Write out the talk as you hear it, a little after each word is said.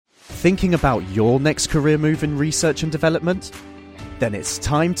thinking about your next career move in research and development? Then it's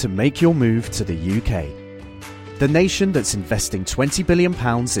time to make your move to the UK. The nation that's investing £20 billion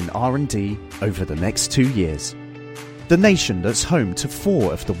in R&D over the next 2 years. The nation that's home to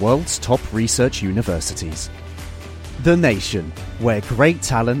 4 of the world's top research universities. The nation where great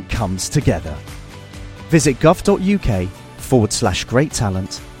talent comes together. Visit gov.uk/great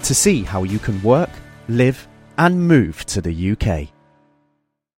talent to see how you can work, live and move to the UK.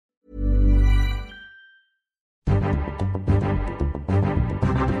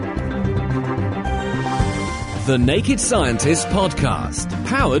 The Naked Scientist Podcast,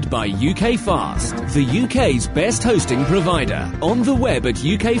 powered by UK Fast, the UK's best hosting provider, on the web at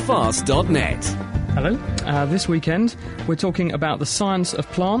ukfast.net. Hello. This weekend, we're talking about the science of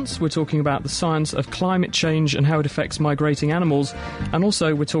plants, we're talking about the science of climate change and how it affects migrating animals, and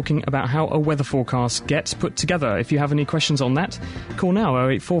also we're talking about how a weather forecast gets put together. If you have any questions on that, call now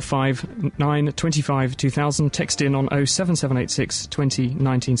 0845 925 2000, text in on 07786 20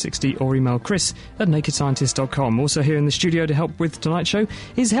 1960, or email chris@nakedscientist.com. Also here in the studio to help with tonight's show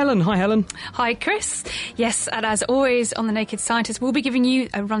is Helen. Hi, Helen. Hi, Chris. Yes, and as always on The Naked Scientist, we'll be giving you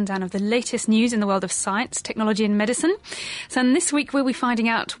a rundown of the latest news in the world of science, technology and medicine. So this week we'll be finding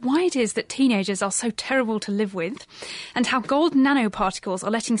out why it is that teenagers are so terrible to live with, and how gold nanoparticles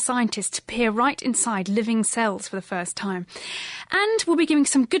are letting scientists peer right inside living cells for the first time. And we'll be giving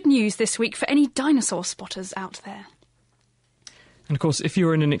some good news this week for any dinosaur spotters out there. And of course, if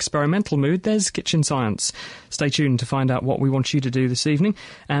you're in an experimental mood, there's Kitchen Science. Stay tuned to find out what we want you to do this evening.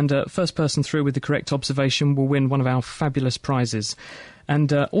 And first person through with the correct observation will win one of our fabulous prizes.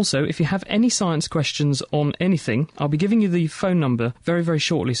 And also, if you have any science questions on anything, I'll be giving you the phone number very, very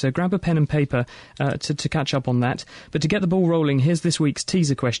shortly, so grab a pen and paper to catch up on that. But to get the ball rolling, here's this week's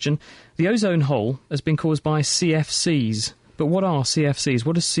teaser question. The ozone hole has been caused by CFCs. But what are CFCs?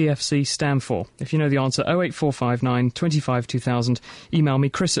 What does CFC stand for? If you know the answer, 08459 25 2000, email me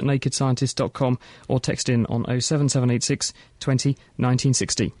chris@nakedscientist.com, or text in on 07786 20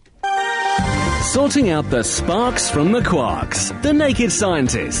 1960. Sorting out the sparks from the quarks. The Naked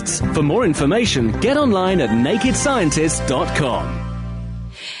Scientists. For more information, get online at nakedscientist.com.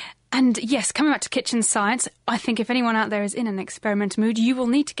 And yes, coming back to kitchen science, I think if anyone out there is in an experimental mood, you will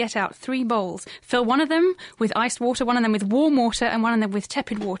need to get out 3 bowls. Fill one of them with iced water, one of them with warm water, and one of them with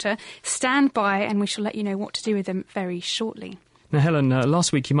tepid water. Stand by and we shall let you know what to do with them very shortly. Now, Helen,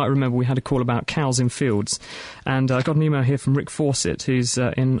 last week you might remember we had a call about cows in fields, and I got an email here from Rick Fawcett, who's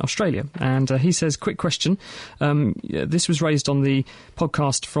in Australia, and he says, quick question, this was raised on the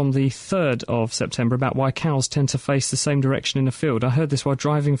podcast from the 3rd of September about why cows tend to face the same direction in a field. I heard this while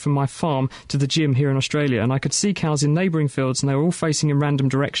driving from my farm to the gym here in Australia, and I could see cows in neighbouring fields and they were all facing in random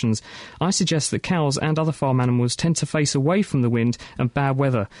directions. I suggest that cows and other farm animals tend to face away from the wind and bad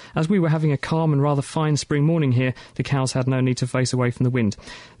weather. As we were having a calm and rather fine spring morning here, the cows had no need to face away from the wind.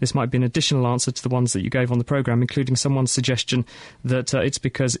 This might be an additional answer to the ones that you gave on the programme, including someone's suggestion that it's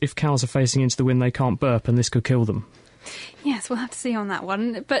because if cows are facing into the wind they can't burp and this could kill them. Yes, we'll have to see on that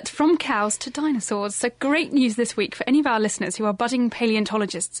one. But from cows to dinosaurs, so great news this week for any of our listeners who are budding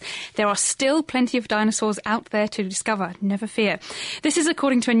paleontologists. There are still plenty of dinosaurs out there to discover, never fear. This is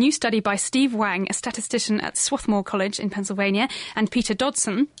according to a new study by Steve Wang, a statistician at Swarthmore College in Pennsylvania, and Peter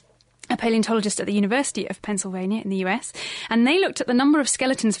Dodson, a paleontologist at the University of Pennsylvania in the US, and they looked at the number of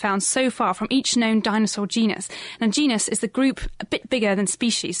skeletons found so far from each known dinosaur genus. Now, genus is the group a bit bigger than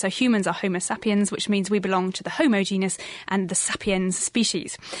species, so humans are Homo sapiens, which means we belong to the Homo genus and the sapiens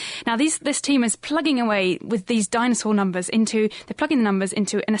species. Now, this team is plugging away with these dinosaur numbers they're plugging the numbers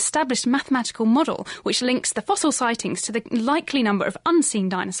into an established mathematical model which links the fossil sightings to the likely number of unseen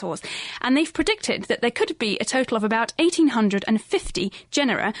dinosaurs, and they've predicted that there could be a total of about 1,850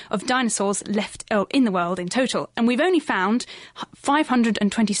 genera of dinosaurs left in the world in total, and we've only found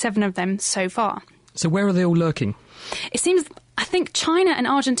 527 of them so far. So where are they all lurking? It seems, I think China and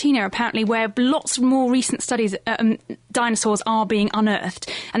Argentina are apparently where lots more recent studies, dinosaurs are being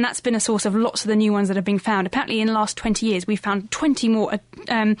unearthed, and that's been a source of lots of the new ones that have been found. Apparently in the last 20 years we've found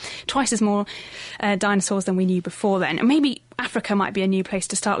twice as more dinosaurs than we knew before then, and maybe Africa might be a new place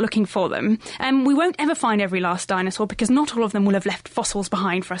to start looking for them. We won't ever find every last dinosaur because not all of them will have left fossils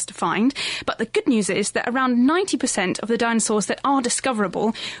behind for us to find. But the good news is that around 90% of the dinosaurs that are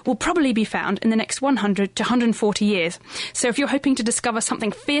discoverable will probably be found in the next 100 to 140 years. So if you're hoping to discover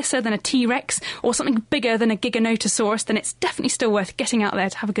something fiercer than a T-Rex or something bigger than a Giganotosaurus, rainforest, then it's definitely still worth getting out there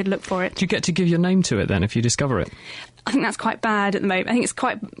to have a good look for it. Do you get to give your name to it then if you discover it? I think that's quite bad at the moment. I think it's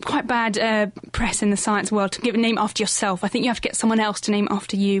quite bad press in the science world to give a name after yourself. I think you have to get someone else to name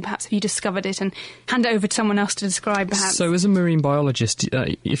after you, perhaps if you discovered it, and hand it over to someone else to describe, perhaps. So as a marine biologist,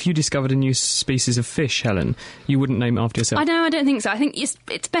 if you discovered a new species of fish, Helen, you wouldn't name it after yourself? I don't think so. I think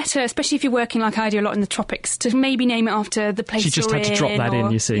it's better, especially if you're working like I do a lot in the tropics, to maybe name it after the place She just you're had to drop that in,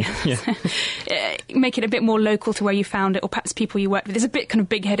 you see. Yeah. Make it a bit more local to where you found it, or perhaps people you work with. It's a bit kind of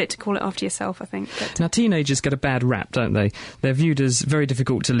big-headed to call it after yourself, I think. But Now, teenagers get a bad rap, don't they? They're viewed as very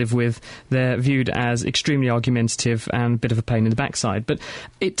difficult to live with. They're viewed as extremely argumentative and a bit of a pain in the backside. But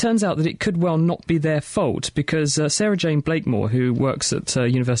it turns out that it could well not be their fault, because Sarah Jane Blakemore, who works at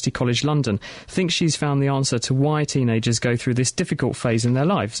University College London, thinks she's found the answer to why teenagers go through this difficult phase in their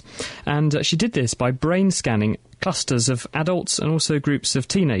lives. And she did this by brain scanning clusters of adults and also groups of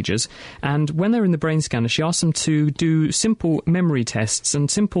teenagers, and when they're in the brain scanner, she asked them to do simple memory tests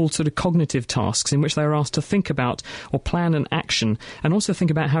and simple sort of cognitive tasks in which they were asked to think about or plan an action and also think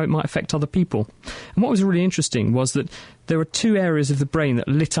about how it might affect other people. And what was really interesting was that there were two areas of the brain that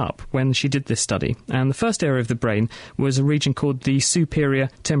lit up when she did this study, and the first area of the brain was a region called the superior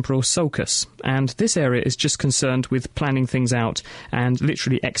temporal sulcus, and this area is just concerned with planning things out and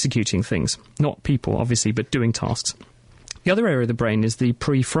literally executing things. Not people, obviously, but doing tasks. The other area of the brain is the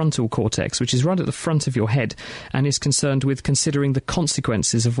prefrontal cortex, which is right at the front of your head and is concerned with considering the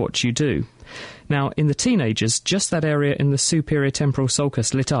consequences of what you do. Now, in the teenagers, just that area in the superior temporal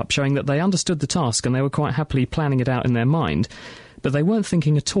sulcus lit up, showing that they understood the task and they were quite happily planning it out in their mind. But they weren't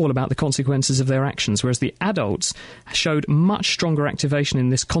thinking at all about the consequences of their actions, whereas the adults showed much stronger activation in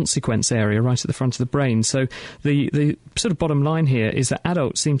this consequence area right at the front of the brain. So the sort of bottom line here is that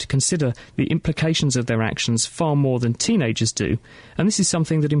adults seem to consider the implications of their actions far more than teenagers do, and this is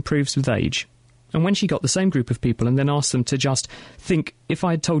something that improves with age. And when she got the same group of people and then asked them to just think, if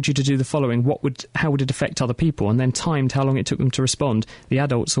I had told you to do the following, how would it affect other people, and then timed how long it took them to respond, the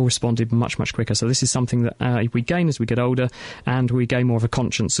adults all responded much, much quicker. So this is something that we gain as we get older, and we gain more of a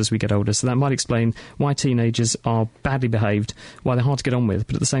conscience as we get older. So that might explain why teenagers are badly behaved, why they're hard to get on with,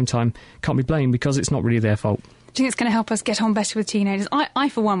 but at the same time can't be blamed because it's not really their fault. Do you think it's going to help us get on better with teenagers? I,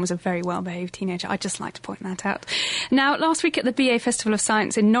 for one, was a very well-behaved teenager. I'd just like to point that out. Now, last week at the BA Festival of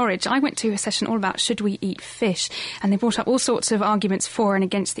Science in Norwich, I went to a session all about should we eat fish, and they brought up all sorts of arguments for and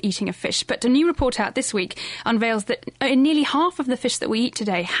against the eating of fish. But a new report out this week unveils that nearly half of the fish that we eat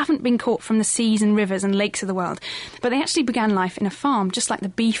today haven't been caught from the seas and rivers and lakes of the world, but they actually began life in a farm, just like the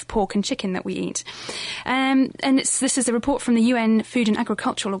beef, pork and chicken that we eat. This is a report from the UN Food and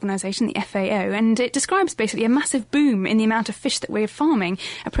Agricultural Organization, the FAO, and it describes basically a massive boom in the amount of fish that we're farming,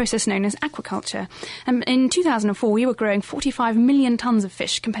 a process known as aquaculture. In 2004, we were growing 45 million tonnes of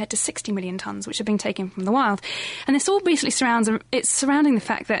fish compared to 60 million tonnes, which are being taken from the wild. And this all basically surrounding the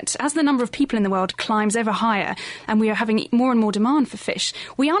fact that as the number of people in the world climbs ever higher and we are having more and more demand for fish,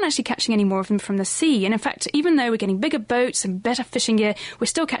 we aren't actually catching any more of them from the sea. And in fact, even though we're getting bigger boats and better fishing gear, we're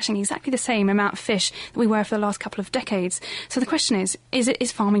still catching exactly the same amount of fish that we were for the last couple of decades. So the question is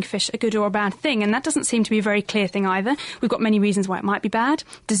farming fish a good or a bad thing? And that doesn't seem to be a very clear thing either. We've got many reasons why it might be bad.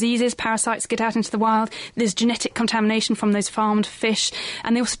 Diseases, parasites get out into the wild. There's genetic contamination from those farmed fish,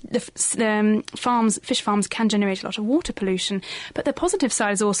 and fish farms can generate a lot of water pollution. But the positive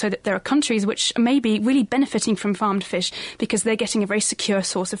side is also that there are countries which may be really benefiting from farmed fish because they're getting a very secure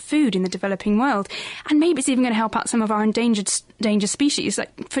source of food in the developing world. And maybe it's even going to help out some of our endangered species.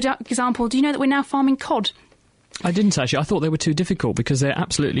 Like, for example, do you know that we're now farming cod? I didn't actually. I thought they were too difficult because they're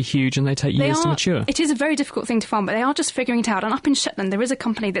absolutely huge and they take years to mature. It is a very difficult thing to farm, but they are just figuring it out. And up in Shetland, there is a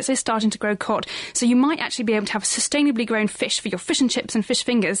company that is starting to grow cod. So you might actually be able to have sustainably grown fish for your fish and chips and fish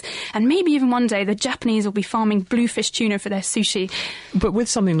fingers. And maybe even one day the Japanese will be farming bluefish tuna for their sushi. But with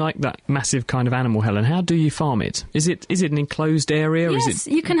something like that massive kind of animal, Helen, how do you farm it? Is it an enclosed area? Yes, or is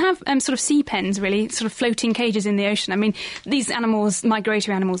it... you can have sort of sea pens, really, sort of floating cages in the ocean. I mean, these animals,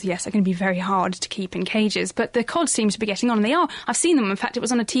 migratory animals, yes, are going to be very hard to keep in cages. But the cod seems to be getting on, and they are. I've seen them. In fact, it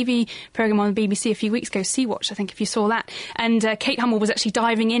was on a TV programme on the BBC a few weeks ago, Sea-Watch, I think, if you saw that. And Kate Hummel was actually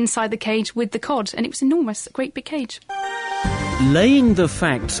diving inside the cage with the cod, and it was enormous, a great big cage. Laying the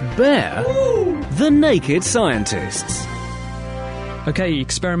facts bare, The Naked Scientists. OK,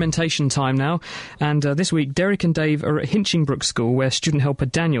 experimentation time now, and this week Derek and Dave are at Hinchingbrook School, where student helper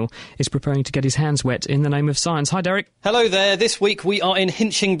Daniel is preparing to get his hands wet in the name of science. Hi, Derek. Hello there. This week we are in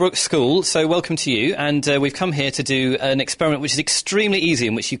Hinchingbrook School, so welcome to you, and we've come here to do an experiment which is extremely easy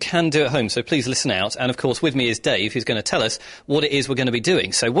and which you can do at home, so please listen out. And of course with me is Dave, who's going to tell us what it is we're going to be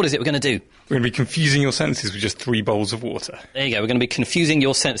doing. So what is it we're going to do? We're going to be confusing your senses with just 3 bowls of water. There you go. We're going to be confusing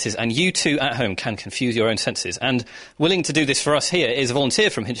your senses, and you too at home can confuse your own senses. And willing to do this for us here is a volunteer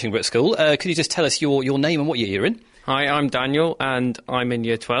from Hinchingbrook School. Could you just tell us your name and what year you're in? Hi, I'm Daniel, and I'm in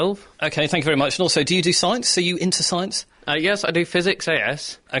Year 12. OK, thank you very much. And also, do you do science? Are you into science? Yes, I do physics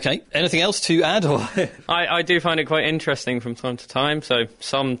AS. OK, anything else to add? Or I do find it quite interesting from time to time, so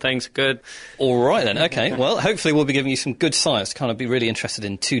some things are good. All right then, OK. Well, hopefully we'll be giving you some good science to kind of be really interested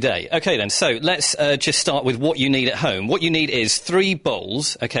in today. OK then, so let's just start with what you need at home. What you need is 3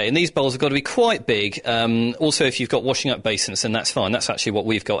 bowls, OK, and these bowls have got to be quite big. Also, if you've got washing up basins, then that's fine. That's actually what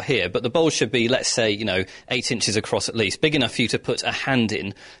we've got here. But the bowls should be, let's say, 8 inches across at least, big enough for you to put a hand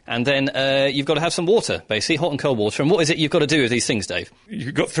in. And then you've got to have some water, basically, hot and cold water. And what is it you've got to do with these things, Dave?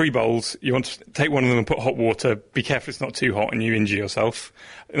 You've got 3 bowls. You want to take one of them and put hot water. Be careful it's not too hot and you injure yourself.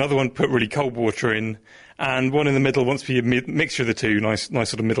 Another one, put really cold water in. And one in the middle wants to be a mixture of the two, nice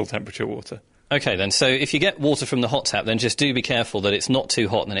sort of middle temperature water. OK then, so if you get water from the hot tap, then just do be careful that it's not too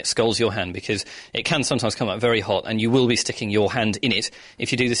hot and then it scalds your hand, because it can sometimes come out very hot and you will be sticking your hand in it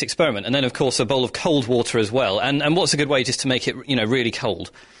if you do this experiment. And then, of course, a bowl of cold water as well. And what's a good way just to make it, really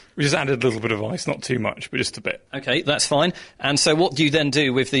cold? We just added a little bit of ice, not too much, but just a bit. OK, that's fine. And so what do you then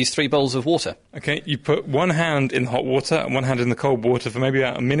do with these 3 bowls of water? OK, you put one hand in the hot water and one hand in the cold water for maybe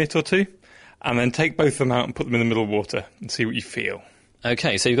about a minute or 2, and then take both of them out and put them in the middle water and see what you feel.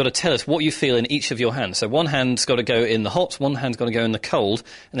 OK, so you've got to tell us what you feel in each of your hands. So one hand's got to go in the hot, one hand's got to go in the cold,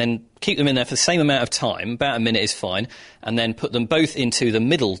 and then keep them in there for the same amount of time, about a minute is fine, and then put them both into the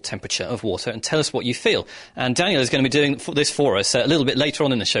middle temperature of water and tell us what you feel. And Daniel is going to be doing this for us a little bit later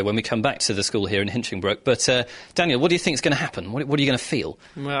on in the show when we come back to the school here in Hinchingbrook. But Daniel, what do you think is going to happen? What are you going to feel?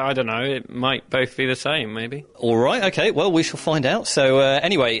 Well, I don't know. It might both be the same, maybe. All right, OK, well, we shall find out. So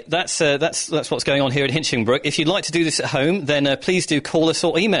anyway, that's what's going on here at Hinchingbrook. If you'd like to do this at home, then please do call us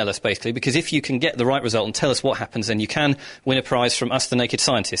or email us, basically, because if you can get the right result and tell us what happens, then you can win a prize from us, the Naked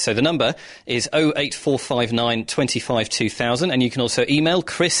Scientists. So the number is 08459 25 2000, and you can also email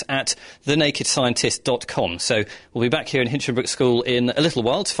chris@thenakedscientist.com. So we'll be back here in Hinchingbrook School in a little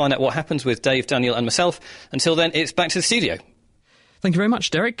while to find out what happens with Dave, Daniel and myself. Until then, it's back to the studio. Thank you very much,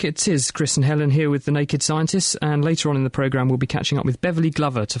 Derek. It is Chris and Helen here with the Naked Scientists, and later on in the programme we'll be catching up with Beverly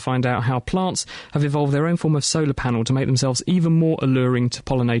Glover to find out how plants have evolved their own form of solar panel to make themselves even more alluring to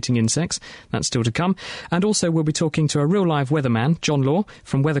pollinating insects. That's still to come. And also we'll be talking to a real-live weatherman, John Law,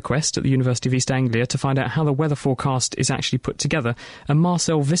 from WeatherQuest at the University of East Anglia, to find out how the weather forecast is actually put together. And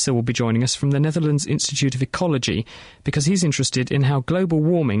Marcel Visser will be joining us from the Netherlands Institute of Ecology, because he's interested in how global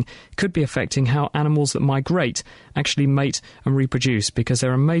warming could be affecting how animals that migrate actually mate and reproduce, because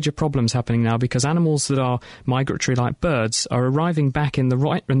there are major problems happening now, because animals that are migratory like birds are arriving back in the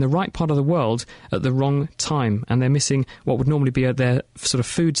right part of the world at the wrong time, and they're missing what would normally be their sort of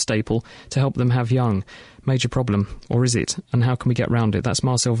food staple to help them have young. Major problem, or is it? And how can we get round it? That's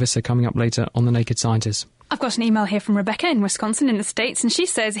Marcel Visser coming up later on The Naked Scientists. I've got an email here from Rebecca in Wisconsin in the States, and she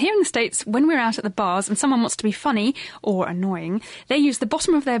says, here in the States, when we're out at the bars and someone wants to be funny or annoying, they use the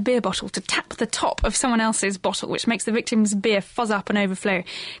bottom of their beer bottle to tap the top of someone else's bottle, which makes the victim's beer fuzz up and overflow.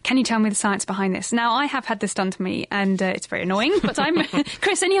 Can you tell me the science behind this? Now, I have had this done to me, and it's very annoying, but I'm...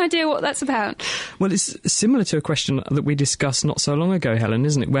 Chris, any idea what that's about? Well, it's similar to a question that we discussed not so long ago, Helen,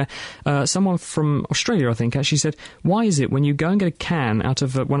 isn't it? Where someone from Australia, I think, actually said, why is it when you go and get a can out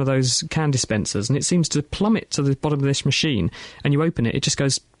of one of those can dispensers and it seems to plummet to the bottom of this machine, and you open it, it just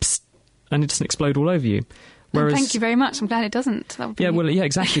goes psst, and it doesn't explode all over you. Whereas, thank you very much. I'm glad it doesn't. That would be... Yeah,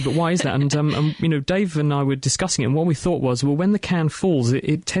 exactly. But why is that? And Dave and I were discussing it, and what we thought was, well, when the can falls,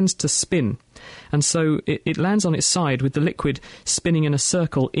 it tends to spin. And so it lands on its side with the liquid spinning in a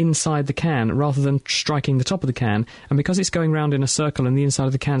circle inside the can rather than striking the top of the can. And because it's going round in a circle and the inside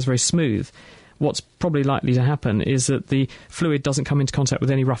of the can is very smooth, what's probably likely to happen is that the fluid doesn't come into contact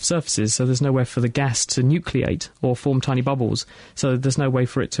with any rough surfaces, so there's nowhere for the gas to nucleate or form tiny bubbles. So there's no way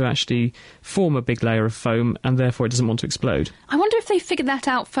for it to actually form a big layer of foam, and therefore it doesn't want to explode. I wonder if they figured that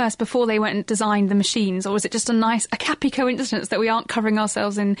out first before they went and designed the machines, or is it just a happy coincidence that we aren't covering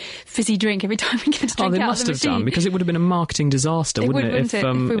ourselves in fizzy drink every time we get to drink out of the machine? They must have done, because it would have been a marketing disaster, wouldn't it?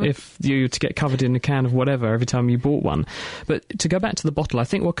 If you to get covered in a can of whatever every time you bought one. But to go back to the bottle, I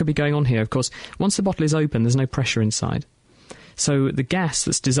think what could be going on here, of course, once the bottle is open, there's no pressure inside. So the gas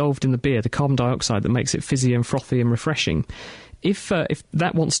that's dissolved in the beer, the carbon dioxide that makes it fizzy and frothy and refreshing, if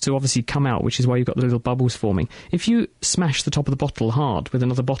that wants to obviously come out, which is why you've got the little bubbles forming, if you smash the top of the bottle hard with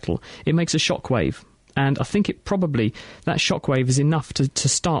another bottle, it makes a shock wave. And I think that shockwave is enough to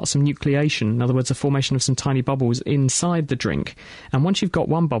start some nucleation, in other words, a formation of some tiny bubbles inside the drink. And once you've got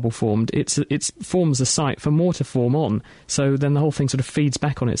one bubble formed, it forms a site for more to form on. So then the whole thing sort of feeds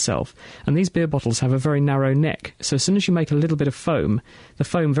back on itself. And these beer bottles have a very narrow neck. So as soon as you make a little bit of foam, the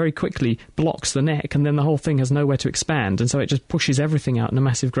foam very quickly blocks the neck, and then the whole thing has nowhere to expand. And so it just pushes everything out in a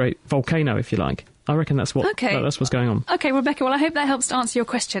massive, great volcano, if you like. I reckon that's what's going on. OK, Rebecca, well, I hope that helps to answer your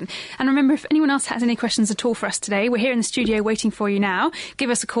question. And remember, if anyone else has any questions at all for us today, we're here in the studio waiting for you now.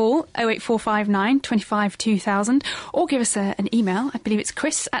 Give us a call, 08459 25 2000, or give us an email. I believe it's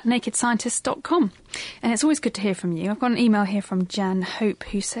chris@nakedscientist.com. And it's always good to hear from you. I've got an email here from Jan Hope,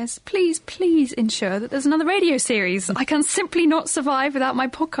 who says, please ensure that there's another radio series. I can simply not survive without my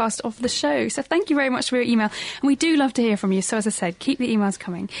podcast of the show. So thank you very much for your email. And we do love to hear from you. So as I said, keep the emails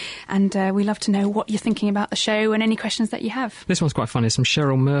coming. And we love to know what you're thinking about the show and any questions that you have. This one's quite funny. It's from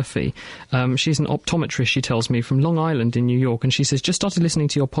Cheryl Murphy. She's an optometrist, she tells me, from Long Island in New York. And she says, just started listening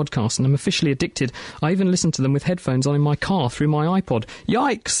to your podcast and I'm officially addicted. I even listen to them with headphones on in my car through my iPod.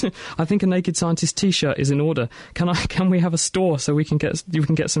 Yikes! I think a Naked Scientist T-shirt is in order. Can we have a store so you can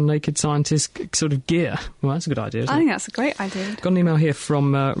get some Naked Scientist sort of gear? Well, that's a good idea, isn't it? I think that's a great idea. Got an email here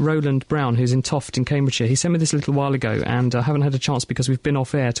from Roland Brown, who's in Toft in Cambridgeshire. He sent me this a little while ago, and I haven't had a chance because we've been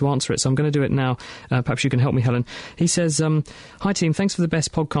off air to answer it, so I'm going to do it now. Perhaps you can help me, Helen. He says, hi team, thanks for the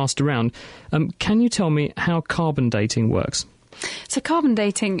best podcast around. Can you tell me how carbon dating works? So carbon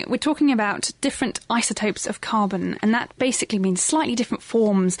dating, we're talking about different isotopes of carbon, and that basically means slightly different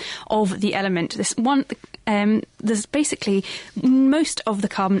forms of the element. There's basically most of the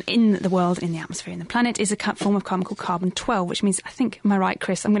carbon in the world, in the atmosphere, in the planet, is a form of carbon called carbon-12, which means, I think, am I right,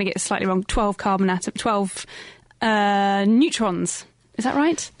 Chris? I'm going to get it slightly wrong. 12 neutrons. Is that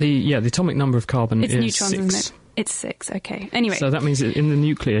right? The atomic number of carbon is neutrons, 6. isn't it? It's 6, OK. Anyway. So that means that in the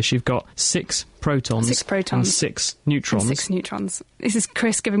nucleus you've got 6 protons. 6 protons. And 6 neutrons. And 6 neutrons. This is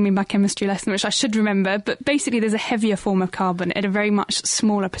Chris giving me my chemistry lesson, which I should remember, but basically there's a heavier form of carbon at a very much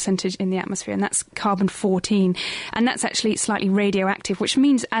smaller percentage in the atmosphere, and that's carbon-14. And that's actually slightly radioactive, which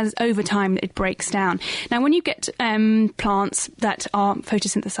means as over time it breaks down. Now, when you get plants that are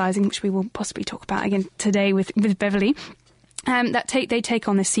photosynthesizing, which we will possibly talk about again today with Beverly, they take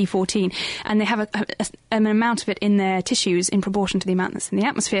on this C14, and they have an amount of it in their tissues in proportion to the amount that's in the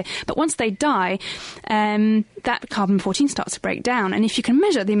atmosphere. But once they die, that carbon-14 starts to break down. And if you can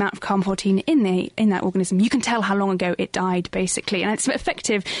measure the amount of carbon-14 in that organism, you can tell how long ago it died, basically. And it's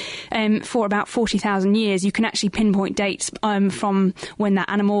effective for about 40,000 years. You can actually pinpoint dates from when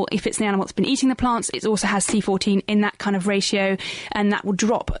that animal, if it's the animal that's been eating the plants, it also has C14 in that kind of ratio, and that will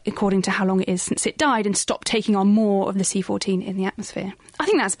drop according to how long it is since it died and stop taking on more of the C14 in the atmosphere. I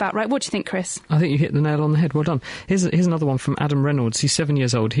think that's about right. What do you think, Chris? I think you hit the nail on the head. Well done. Here's another one from Adam Reynolds. He's 7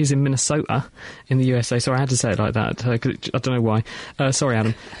 years old. He's in Minnesota in the USA. Sorry, I had to say it like that. I don't know why. Sorry,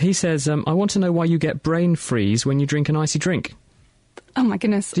 Adam. He says, I want to know why you get brain freeze when you drink an icy drink. Oh, my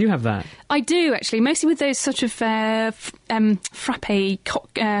goodness. Do you have that? I do, actually, mostly with those sort of frappe coffee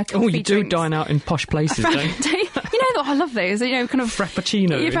Oh, you do drinks. Dine out in posh places, don't you? You know, I love those, kind of...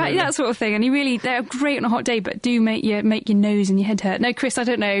 Frappuccino. That sort of thing, and they're great on a hot day, but do make your nose and your head hurt. No, Chris, I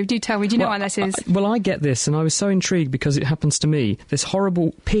don't know. Do tell me. Do you know why that is? Well, I get this, and I was so intrigued because it happens to me. This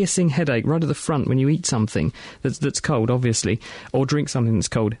horrible piercing headache right at the front when you eat something that's cold, obviously, or drink something that's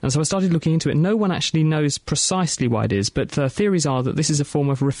cold. And so I started looking into it. No one actually knows precisely why it is, but theories are that this is a form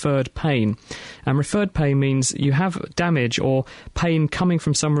of referred pain. And referred pain means you have damage or pain coming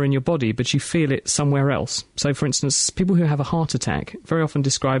from somewhere in your body, but you feel it somewhere else. So, for instance, people who have a heart attack very often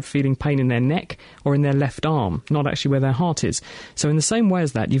describe feeling pain in their neck or in their left arm, not actually where their heart is. So in the same way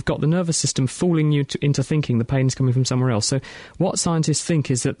as that, you've got the nervous system fooling you into thinking the pain is coming from somewhere else. So what scientists think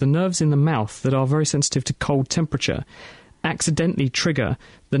is that the nerves in the mouth that are very sensitive to cold temperature accidentally trigger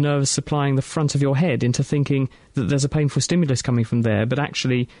the nerves supplying the front of your head into thinking that there's a painful stimulus coming from there, but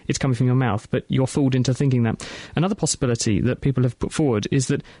actually it's coming from your mouth, but you're fooled into thinking that. Another possibility that people have put forward is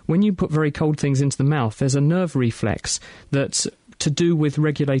that when you put very cold things into the mouth, there's a nerve reflex that's to do with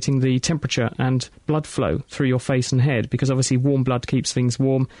regulating the temperature and blood flow through your face and head, because obviously warm blood keeps things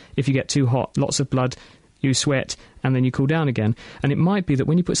warm. If you get too hot, lots of blood, you sweat, and then you cool down again. And it might be that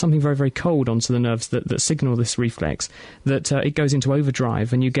when you put something very, very cold onto the nerves that signal this reflex, that it goes into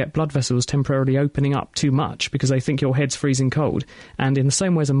overdrive and you get blood vessels temporarily opening up too much because they think your head's freezing cold. And in the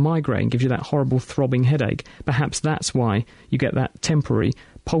same way as a migraine gives you that horrible throbbing headache, perhaps that's why you get that temporary,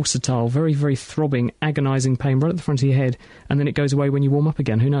 pulsatile, very, very throbbing, agonising pain right at the front of your head, and then it goes away when you warm up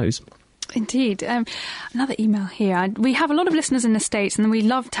again. Who knows? Indeed. Another email here. We have a lot of listeners in the States and we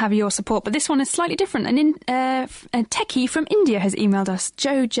love to have your support, but this one is slightly different. A techie from India has emailed us.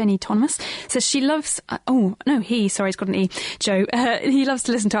 Joe Jenny Thomas says she loves... he's got an E. Joe. He loves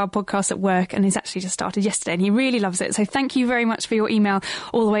to listen to our podcast at work and he's actually just started yesterday and he really loves it. So thank you very much for your email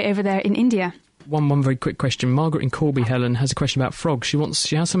all the way over there in India. One very quick question. Margaret in Corby, Helen, has a question about frogs.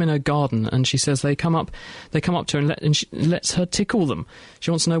 She has some in her garden, and she says they come up to her and she lets her tickle them. She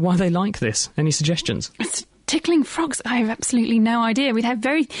wants to know why they like this. Any suggestions? It's tickling frogs. I have absolutely no idea. We'd have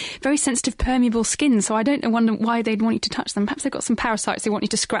very, very sensitive, permeable skin, so I don't wonder why they'd want you to touch them. Perhaps they've got some parasites they want you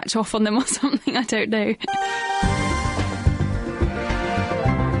to scratch off on them or something. I don't know.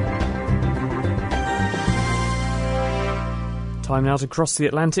 Time now to cross the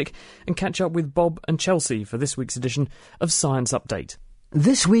Atlantic and catch up with Bob and Chelsea for this week's edition of Science Update.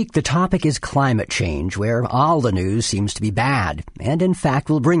 This week, the topic is climate change, where all the news seems to be bad. And in fact,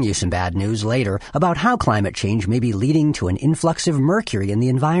 we'll bring you some bad news later about how climate change may be leading to an influx of mercury in the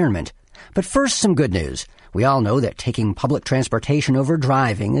environment. But first, some good news. We all know that taking public transportation over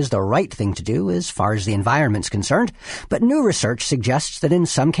driving is the right thing to do as far as the environment's concerned. But new research suggests that in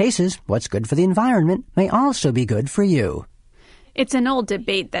some cases, what's good for the environment may also be good for you. It's an old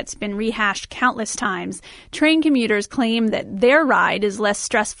debate that's been rehashed countless times. Train commuters claim that their ride is less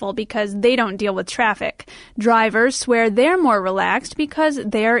stressful because they don't deal with traffic. Drivers swear they're more relaxed because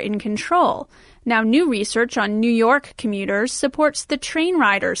they're in control. Now, new research on New York commuters supports the train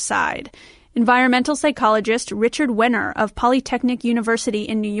riders' side. Environmental psychologist Richard Wenner of Polytechnic University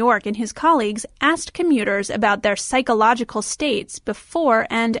in New York and his colleagues asked commuters about their psychological states before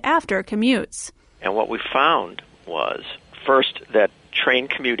and after commutes. And what we found was, first, that train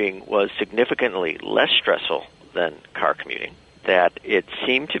commuting was significantly less stressful than car commuting, that it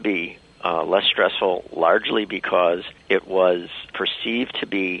seemed to be less stressful largely because it was perceived to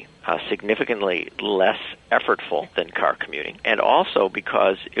be significantly less effortful than car commuting, and also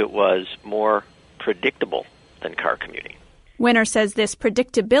because it was more predictable than car commuting. Wenner says this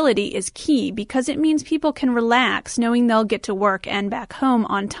predictability is key because it means people can relax knowing they'll get to work and back home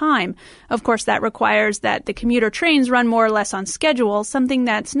on time. Of course, that requires that the commuter trains run more or less on schedule, something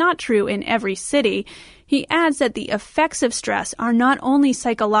that's not true in every city. He adds that the effects of stress are not only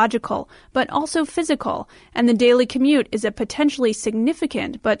psychological, but also physical, and the daily commute is a potentially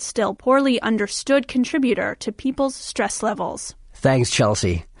significant but still poorly understood contributor to people's stress levels. Thanks,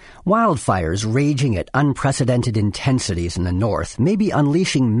 Chelsea. Wildfires raging at unprecedented intensities in the north may be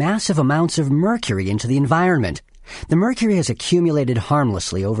unleashing massive amounts of mercury into the environment. The mercury has accumulated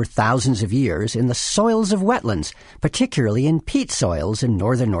harmlessly over thousands of years in the soils of wetlands, particularly in peat soils in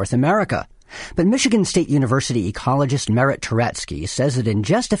northern North America. But Michigan State University ecologist Merit Turetsky says that in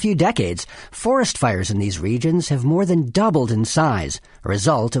just a few decades, forest fires in these regions have more than doubled in size, a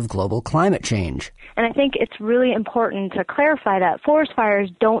result of global climate change. And I think it's really important to clarify that forest fires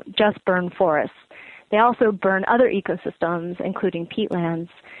don't just burn forests. They also burn other ecosystems, including peatlands.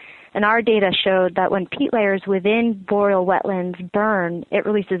 And our data showed that when peat layers within boreal wetlands burn, it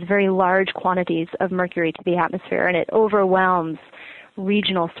releases very large quantities of mercury to the atmosphere, and it overwhelms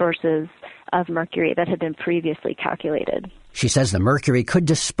regional sources of mercury that had been previously calculated. She says the mercury could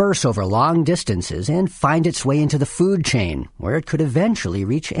disperse over long distances and find its way into the food chain, where it could eventually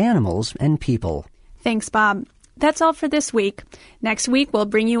reach animals and people. Thanks, Bob. That's all for this week. Next week, we'll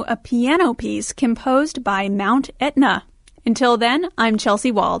bring you a piano piece composed by Mount Etna. Until then, I'm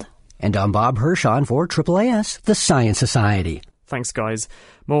Chelsea Wald. And I'm Bob Hirschon for AAAS, the Science Society. Thanks, guys.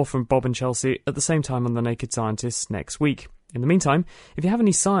 More from Bob and Chelsea at the same time on The Naked Scientists next week. In the meantime, if you have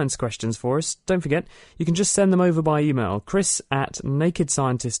any science questions for us, don't forget, you can just send them over by email,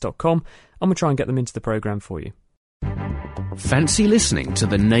 chris@nakedscientist.com, and we'll try and get them into the programme for you. Fancy listening to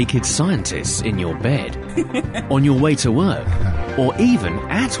The Naked Scientists in your bed, on your way to work, or even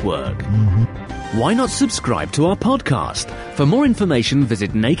at work? Why not subscribe to our podcast? For more information,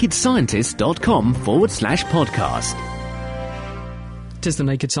 visit nakedscientist.com/podcast. It is The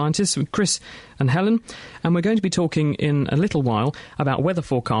Naked Scientists with Chris and Helen, and we're going to be talking in a little while about weather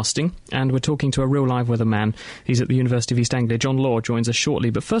forecasting, and we're talking to a real live weatherman. He's at the University of East Anglia. John Law joins us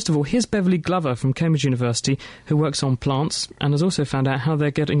shortly, but first of all, here's Beverly Glover from Cambridge University, who works on plants and has also found out how they're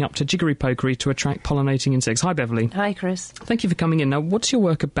getting up to jiggery-pokery to attract pollinating insects. Hi, Beverly. Hi, Chris. Thank you for coming in. Now, what's your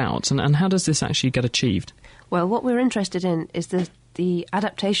work about, and how does this actually get achieved? Well, what we're interested in is the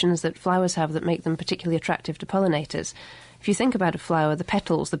adaptations that flowers have that make them particularly attractive to pollinators. If you think about a flower, the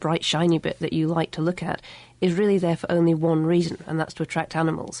petals, the bright shiny bit that you like to look at, is really there for only one reason, and that's to attract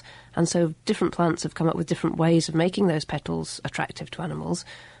animals. And so different plants have come up with different ways of making those petals attractive to animals.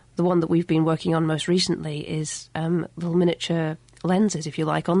 The one that we've been working on most recently is little miniature lenses, if you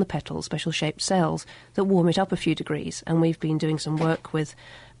like, on the petals, special shaped cells that warm it up a few degrees. And we've been doing some work with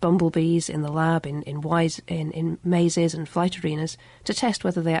bumblebees in the lab, in mazes and flight arenas, to test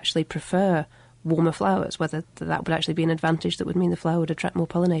whether they actually prefer warmer flowers, whether that would actually be an advantage that would mean the flower would attract more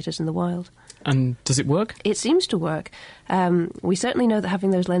pollinators in the wild. And does it work? It seems to work. We certainly know that having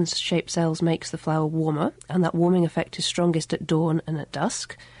those lens-shaped cells makes the flower warmer, and that warming effect is strongest at dawn and at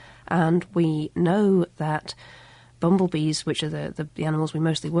dusk. And we know that bumblebees, which are the animals we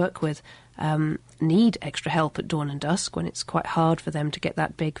mostly work with, need extra help at dawn and dusk when it's quite hard for them to get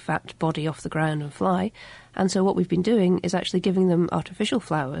that big fat body off the ground and fly. And so what we've been doing is actually giving them artificial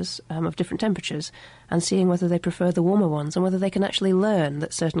flowers of different temperatures and seeing whether they prefer the warmer ones and whether they can actually learn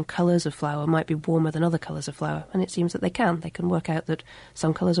that certain colours of flower might be warmer than other colours of flower. And it seems that they can. They can work out that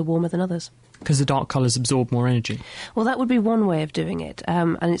some colours are warmer than others. Because the dark colours absorb more energy? Well, that would be one way of doing it.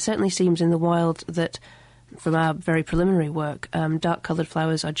 And it certainly seems in the wild that, from our very preliminary work, dark-coloured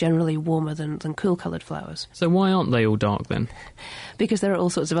flowers are generally warmer than cool-coloured flowers. So why aren't they all dark then? Because there are all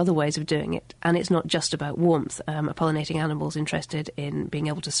sorts of other ways of doing it, and it's not just about warmth. A pollinating animal's interested in being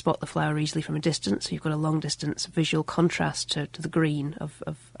able to spot the flower easily from a distance, so you've got a long-distance visual contrast to the green of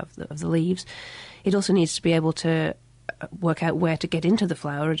the leaves. It also needs to be able to work out where to get into the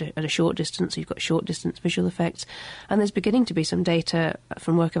flower at a short distance, so you've got short-distance visual effects. And there's beginning to be some data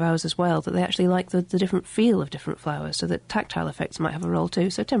from work of ours as well that they actually like the different feel of different flowers, so that tactile effects might have a role too.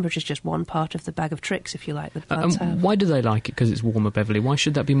 So temperature's just one part of the bag of tricks, if you like, that plants have. Why do they like it? Because it's warmer, Beverly. Why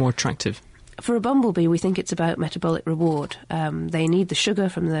should that be more attractive? For a bumblebee, we think it's about metabolic reward. They need the sugar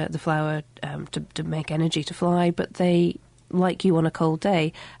from the flower to make energy to fly, but they, like you on a cold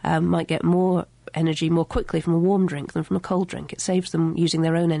day, might get more energy more quickly from a warm drink than from a cold drink. It saves them using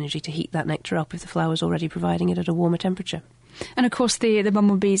their own energy to heat that nectar up if the flower's already providing it at a warmer temperature. And of course the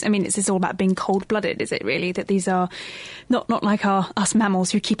bumblebees, I mean, it's all about being cold-blooded, is it really? That these are not like us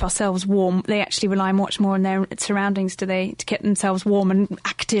mammals who keep ourselves warm. They actually rely much more on their surroundings to get themselves warm and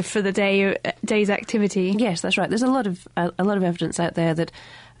active for the day's activity. Yes, that's right. There's a lot of evidence out there that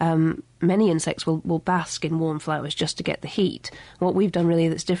many insects will bask in warm flowers just to get the heat. What we've done really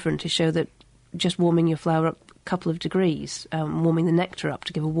that's different is show that just warming your flower up a couple of degrees, warming the nectar up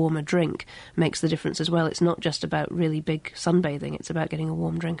to give a warmer drink, makes the difference as well. It's not just about really big sunbathing, it's about getting a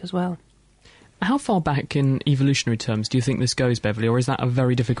warm drink as well. How far back in evolutionary terms do you think this goes, Beverly, or is that a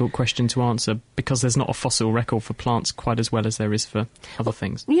very difficult question to answer because there's not a fossil record for plants quite as well as there is for other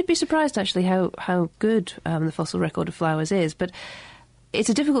things? You'd be surprised, actually, how good the fossil record of flowers is, but it's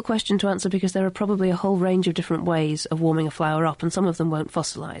a difficult question to answer because there are probably a whole range of different ways of warming a flower up, and some of them won't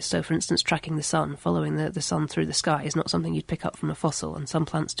fossilise. So, for instance, tracking the sun, following the sun through the sky, is not something you'd pick up from a fossil, and some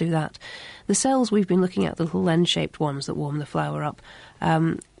plants do that. The cells we've been looking at, the little lens-shaped ones that warm the flower up,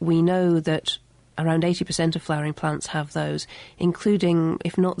 we know that around 80% of flowering plants have those, including,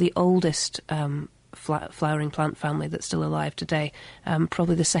 if not the oldest flowering plant family that's still alive today,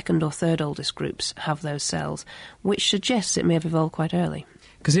 probably the second or third oldest groups have those cells, which suggests it may have evolved quite early.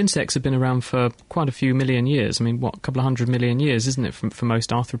 Because insects have been around for quite a few million years. I mean, a couple of 100 million years, isn't it, for most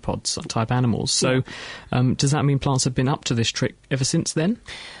arthropods-type animals? So does that mean plants have been up to this trick ever since then?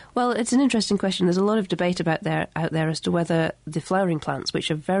 Well, it's an interesting question. There's a lot of debate out there as to whether the flowering plants, which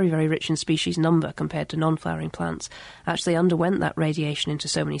are very, very rich in species number compared to non-flowering plants, actually underwent that radiation into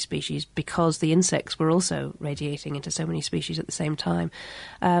so many species because the insects were also radiating into so many species at the same time.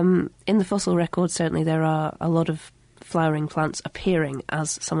 In the fossil record, certainly there are a lot of flowering plants appearing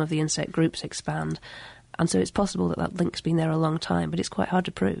as some of the insect groups expand. And so it's possible that link's been there a long time, but it's quite hard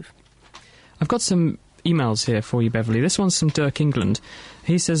to prove. I've got some emails here for you, Beverly. This one's from Dirk England.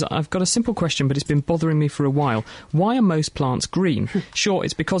 He says, I've got a simple question, but it's been bothering me for a while. Why are most plants green? Sure,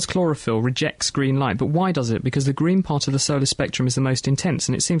 it's because chlorophyll rejects green light, but why does it? Because the green part of the solar spectrum is the most intense,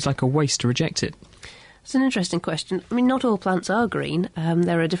 and it seems like a waste to reject it. It's an interesting question. I mean, not all plants are green.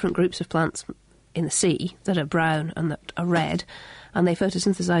 There are different groups of plants in the sea that are brown and that are red, and they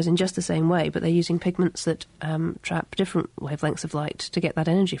photosynthesize in just the same way, but they're using pigments that trap different wavelengths of light to get that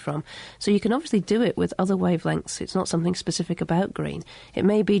energy from. So you can obviously do it with other wavelengths. It's not something specific about green. It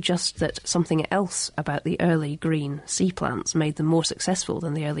may be just that something else about the early green sea plants made them more successful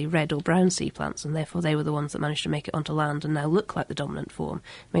than the early red or brown sea plants, and therefore they were the ones that managed to make it onto land and now look like the dominant form.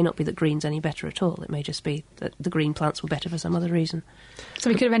 It may not be that green's any better at all. It may just be that the green plants were better for some other reason. So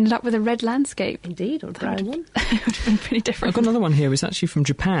we could have ended up with a red landscape. Indeed, or a brown one. It would have been pretty different. I've got another one here here is actually from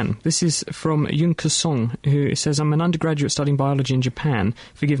Japan. This is from Yunka Song, who says, I'm an undergraduate studying biology in Japan.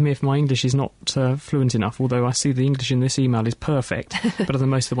 Forgive me if my English is not fluent enough, although I see the English in this email is perfect, better than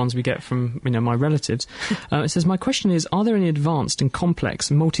most of the ones we get from my relatives. It says, my question is, are there any advanced and complex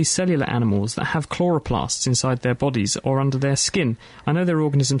multicellular animals that have chloroplasts inside their bodies or under their skin? I know there are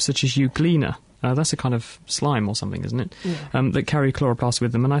organisms such as Euglena. That's a kind of slime or something, isn't it? Yeah. That carry chloroplasts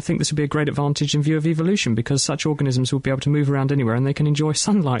with them. And I think this would be a great advantage in view of evolution, because such organisms will be able to move around anywhere and they can enjoy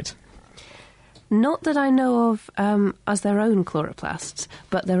sunlight. Not that I know of as their own chloroplasts,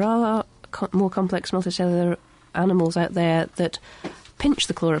 but there are more complex multicellular animals out there that pinch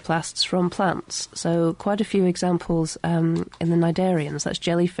the chloroplasts from plants. So quite a few examples in the cnidarians, that's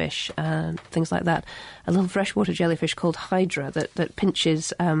jellyfish and things like that. A little freshwater jellyfish called hydra that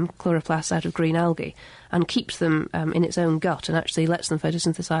pinches chloroplasts out of green algae and keeps them in its own gut and actually lets them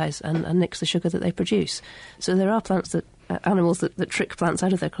photosynthesize and nix the sugar that they produce. So there are animals that trick plants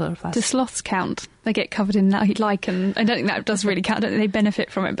out of their chloroplasts. Do sloths count? They get covered in lichen. I don't think that does really count. I don't think they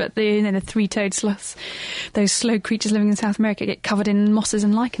benefit from it, but the three-toed sloths, those slow creatures living in South America, get covered in mosses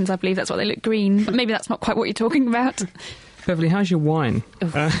and lichens, I believe. That's why they look green. But maybe that's not quite what you're talking about. Beverly, how's your wine?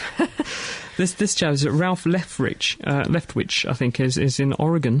 This chap is Ralph Leftwich, I think, is in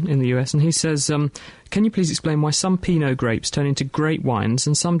Oregon in the US, and he says, can you please explain why some Pinot grapes turn into great wines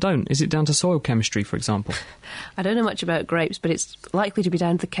and some don't? Is it down to soil chemistry, for example? I don't know much about grapes, but it's likely to be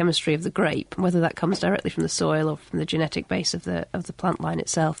down to the chemistry of the grape, whether that comes directly from the soil or from the genetic base of the plant line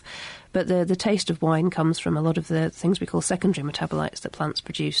itself. But the taste of wine comes from a lot of the things we call secondary metabolites that plants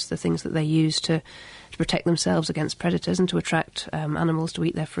produce, the things that they use to protect themselves against predators and to attract animals to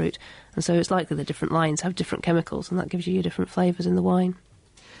eat their fruit. And so it's likely that different lines have different chemicals, and that gives you different flavours in the wine.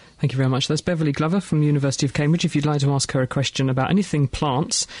 Thank you very much. That's Beverly Glover from the University of Cambridge. If you'd like to ask her a question about anything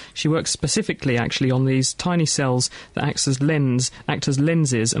plants, she works specifically, actually, on these tiny cells that act as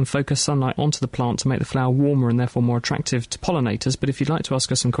lenses and focus sunlight onto the plant to make the flower warmer and therefore more attractive to pollinators. But if you'd like to ask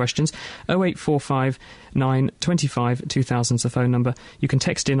her some questions, 0845 925 2000 is the phone number. You can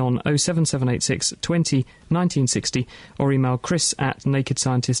text in on 07786 20 1960 or email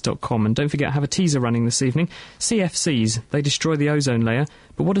chris@nakedscientist.com. And don't forget, I have a teaser running this evening. CFCs, they destroy the ozone layer.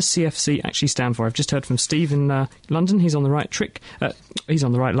 But what does CFC actually stand for? I've just heard from Steve in London. He's on the right he's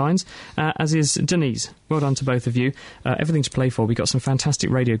on the right lines, as is Denise. Well done to both of you. Everything to play for. We've got some fantastic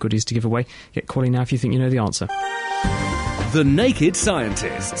radio goodies to give away. Get calling now if you think you know the answer. The Naked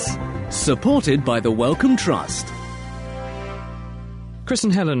Scientists. Supported by the Wellcome Trust. Chris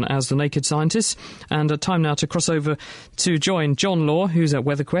and Helen as the Naked Scientists, and time now to cross over to join John Law, who's at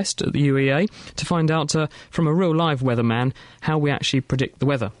WeatherQuest at the UEA, to find out from a real live weatherman how we actually predict the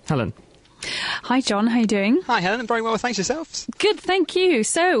weather. Helen. Hi, John. How are you doing? Hi, Helen. Very well, thanks yourselves. Good, thank you.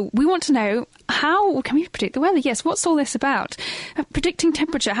 So, we want to know, how can we predict the weather? Yes, what's all this about? Predicting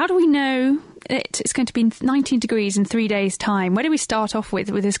temperature. How do we know it's going to be 19 degrees in 3 days' time? Where do we start off with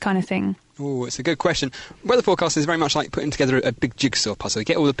this kind of thing? Oh, it's a good question. Weather forecasting is very much like putting together a big jigsaw puzzle. You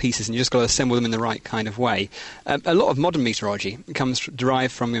get all the pieces and you just got to assemble them in the right kind of way. A lot of modern meteorology comes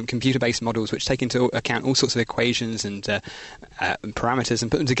derived from computer-based models which take into account all sorts of equations and parameters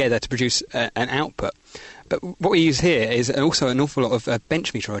and put them together to produce an output. But what we use here is also an awful lot of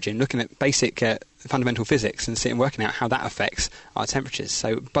bench meteorology and looking at basic fundamental physics and working out how that affects our temperatures.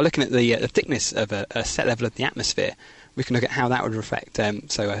 So by looking at the thickness of a set level of the atmosphere, we can look at how that would affect.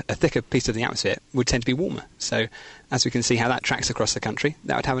 So a thicker piece of the atmosphere would tend to be warmer. So as we can see how that tracks across the country,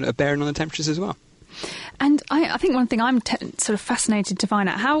 that would have a bearing on the temperatures as well. And I think one thing I'm sort of fascinated to find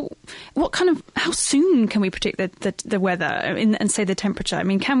out, how soon can we predict the weather and say the temperature? I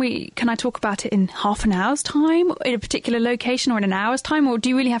mean, can I talk about it in half an hour's time in a particular location or in an hour's time, or do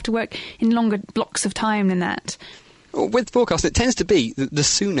you really have to work in longer blocks of time than that? Well, with forecast, it tends to be the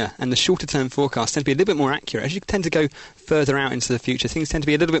sooner and the shorter term forecasts tend to be a little bit more accurate. As you tend to go further out into the future, things tend to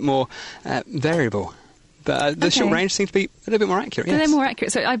be a little bit more variable. But the short range seems to be a little bit more accurate, yes. They're more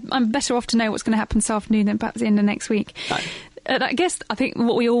accurate, so I'm better off to know what's going to happen this afternoon than perhaps the end of next week. I think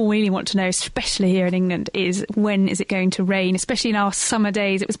what we all really want to know, especially here in England, is when is it going to rain, especially in our summer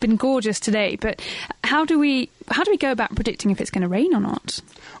days. It's been gorgeous today, but how do we go about predicting if it's going to rain or not?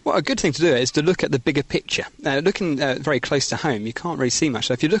 Well, a good thing to do is to look at the bigger picture. Looking very close to home, you can't really see much.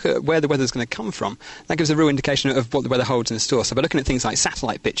 So if you look at where the weather's going to come from, that gives a real indication of what the weather holds in store. So by looking at things like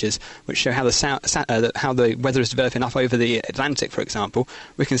satellite pictures, which show how the weather is developing up over the Atlantic, for example,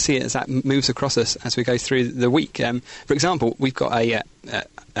 we can see it as that moves across us as we go through the week. For example, we've got a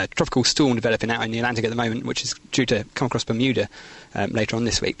a tropical storm developing out in the Atlantic at the moment, which is due to come across Bermuda later on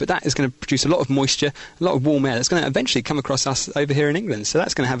this week. But that is going to produce a lot of moisture, a lot of warm air that's going to eventually come across us over here in England. So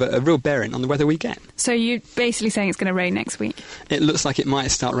that's going to have a real bearing on the weather we get. So you're basically saying it's going to rain next week? It looks like it might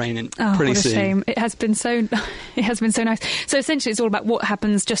start raining pretty soon. What a shame. It has been so nice. So essentially it's all about what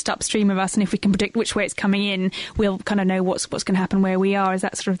happens just upstream of us, and if we can predict which way it's coming in, we'll kind of know what's going to happen where we are. Is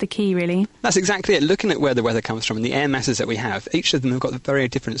that sort of the key, really? That's exactly it. Looking at where the weather comes from and the air masses that we have, each of them have got very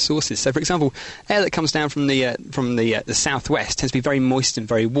different sources. So, for example, air that comes down from the southwest tends to be very moist and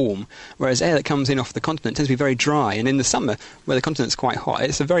very warm, whereas air that comes in off the continent tends to be very dry. And in the summer, where the continent's quite hot,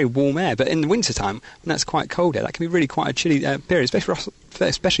 it's a very warm air. But in the winter time, when that's quite cold air, that can be really quite a chilly period,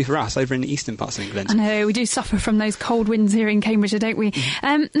 especially for us over in the eastern parts of England. I know, we do suffer from those cold winds here in Cambridge, don't we?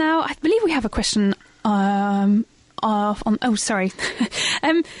 Now, I believe we have a question sorry.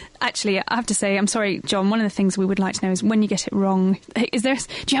 Actually, I have to say, I'm sorry, John, one of the things we would like to know is when you get it wrong, do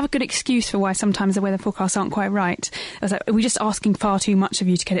you have a good excuse for why sometimes the weather forecasts aren't quite right? Are we just asking far too much of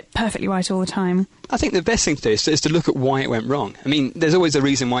you to get it perfectly right all the time? I think the best thing to do is to look at why it went wrong. I mean, there's always a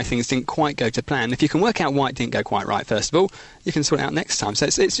reason why things didn't quite go to plan. If you can work out why it didn't go quite right, first of all, you can sort it out next time. So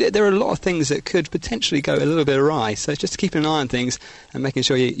there are a lot of things that could potentially go a little bit awry. So it's just keeping an eye on things and making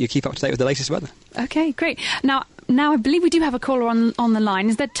sure you keep up to date with the latest weather. OK, great. Now I believe we do have a caller on the line.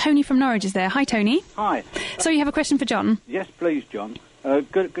 Is there Tony from Norwich is there? Hi, Tony. Hi. So you have a question for John? Yes, please, John.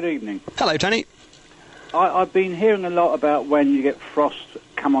 Good evening. Hello, Tony. I've been hearing a lot about when you get frost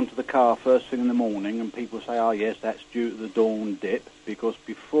come onto the car first thing in the morning, and people say, oh, yes, that's due to the dawn dip, because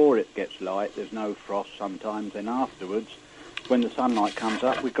before it gets light, there's no frost sometimes, and afterwards, when the sunlight comes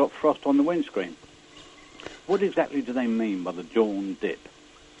up, we've got frost on the windscreen. What exactly do they mean by the dawn dip?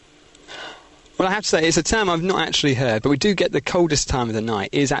 Well, I have to say, it's a term I've not actually heard, but we do get the coldest time of the night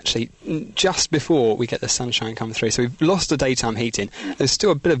is actually just before we get the sunshine come through. So we've lost the daytime heating. There's still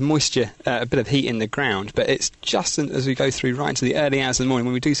a bit of moisture, a bit of heat in the ground, but it's just as we go through right into the early hours of the morning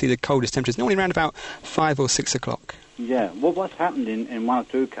when we do see the coldest temperatures, normally around about 5 or 6 o'clock. Yeah, well, what's happened in one or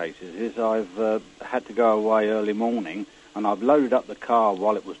two cases is I've had to go away early morning, and I've loaded up the car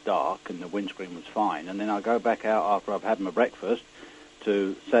while it was dark and the windscreen was fine, and then I go back out after I've had my breakfast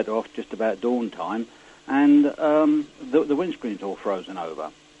to set off just about dawn time, and the windscreen's all frozen over.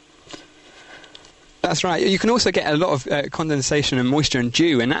 That's right. You can also get a lot of condensation and moisture and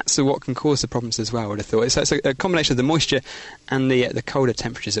dew, and that's what can cause the problems as well, I would have thought. So it's a combination of the moisture and the colder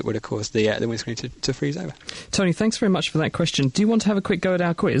temperatures that would have caused the windscreen to freeze over. Tony, thanks very much for that question. Do you want to have a quick go at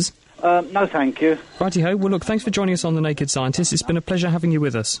our quiz? No, thank you. Righty-ho. Well, look, thanks for joining us on The Naked Scientist. It's been a pleasure having you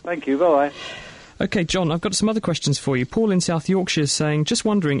with us. Thank you. Bye. OK, John, I've got some other questions for you. Paul in South Yorkshire is saying, just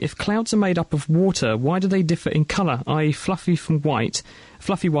wondering, if clouds are made up of water, why do they differ in colour, i.e. fluffy white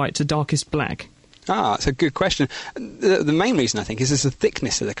to darkest black? That's a good question. The main reason, I think, is the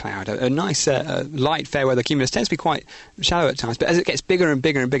thickness of the cloud. A nice, light, fair-weather cumulus tends to be quite shallow at times, but as it gets bigger and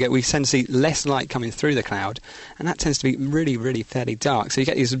bigger and bigger, we tend to see less light coming through the cloud, and that tends to be really, really fairly dark. So you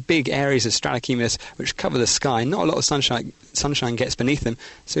get these big areas of stratocumulus which cover the sky. Not a lot of sunshine gets beneath them,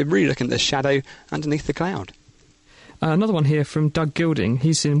 so we're really looking at the shadow underneath the cloud. Another one here from Doug Gilding.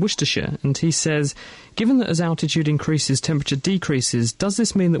 He's in Worcestershire, and he says, given that as altitude increases, temperature decreases, does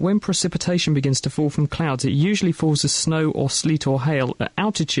this mean that when precipitation begins to fall from clouds, it usually falls as snow or sleet or hail at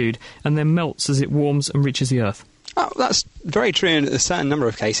altitude and then melts as it warms and reaches the Earth? Oh, that's very true in a certain number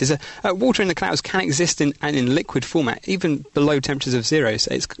of cases. Water in the clouds can exist in liquid format, even below temperatures of zero.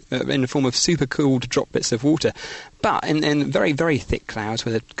 So it's in the form of supercooled droplets of water. But in very, very thick clouds,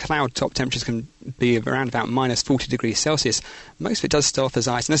 where the cloud top temperatures can be around about minus 40 degrees Celsius, most of it does start off as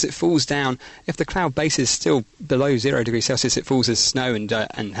ice. And as it falls down, if the cloud base is still below 0 degrees Celsius, it falls as snow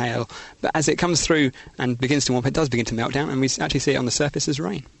and hail. But as it comes through and begins to warm, it does begin to melt down, and we actually see it on the surface as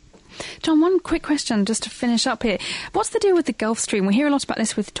rain. John, one quick question just to finish up here. What's the deal with the Gulf Stream? We hear a lot about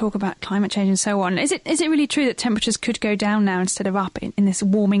this with talk about climate change and so on. Is it really true that temperatures could go down now instead of up in this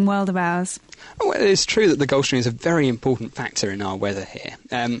warming world of ours? Well, it's true that the Gulf Stream is a very important factor in our weather here.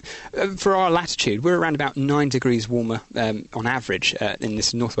 For our latitude, we're around about 9 degrees warmer on average in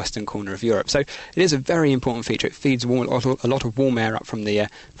this northwestern corner of Europe. So it is a very important feature. It feeds a lot of warm air up from the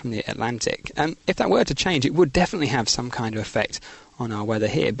Atlantic. If that were to change, it would definitely have some kind of effect on our weather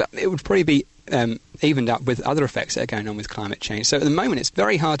here, but it would probably be evened up with other effects that are going on with climate change. So at the moment it's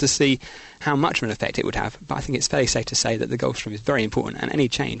very hard to see how much of an effect it would have, but I think it's fairly safe to say that the Gulf Stream is very important, and any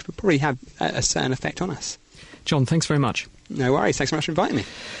change would probably have a certain effect on us. John, thanks very much. No worries. Thanks so much for inviting me.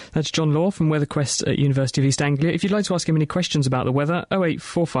 That's John Law from WeatherQuest at University of East Anglia. If you'd like to ask him any questions about the weather,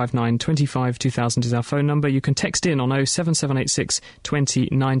 08459 25 2000 is our phone number. You can text in on 07786 20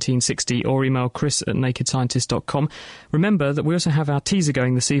 1960 or email chris@nakedscientist.com. Remember that we also have our teaser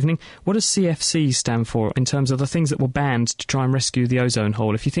going this evening. What does CFC stand for in terms of the things that were banned to try and rescue the ozone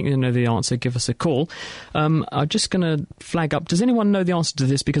hole? If you think you know the answer, give us a call. I'm just going to flag up, does anyone know the answer to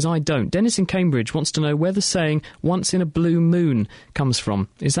this? Because I don't. Dennis in Cambridge wants to know where the saying, once in a blue moon, comes from.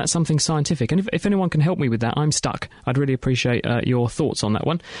 Is that something scientific? And if anyone can help me with that, I'm stuck. I'd really appreciate your thoughts on that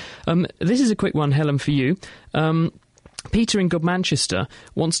one. This is a quick one, Helen, for you. Peter in Good Manchester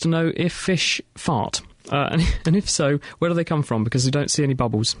wants to know if fish fart. And if so, where do they come from? Because we don't see any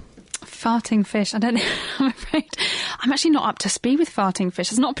bubbles. Farting fish. I don't know. I'm afraid I'm actually not up to speed with farting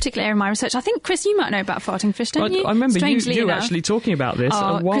fish. It's not a particular area of my research. I think, Chris, you might know about farting fish, don't you? I remember Strangely you enough. actually talking about this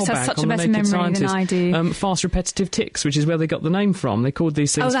a while Chris back has such on a the better Naked memory Scientist. than I do. Fast repetitive ticks, which is where they got the name from. They called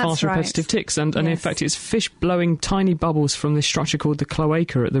these things that's fast repetitive right. ticks, and in fact it's fish blowing tiny bubbles from this structure called the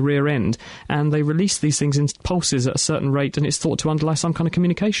cloaca at the rear end, and they release these things in pulses at a certain rate, and it's thought to underlie some kind of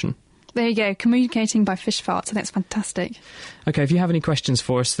communication. There you go, communicating by fish farts, so that's fantastic. OK, if you have any questions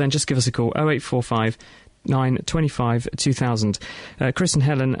for us, then just give us a call, 0845 925 2000. Chris and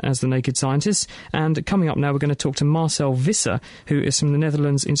Helen as the Naked Scientists. And coming up now, we're going to talk to Marcel Visser, who is from the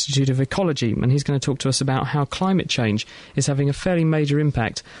Netherlands Institute of Ecology, and he's going to talk to us about how climate change is having a fairly major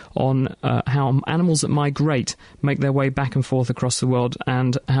impact on how animals that migrate make their way back and forth across the world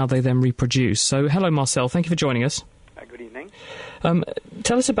and how they then reproduce. So, hello, Marcel. Thank you for joining us. Good evening.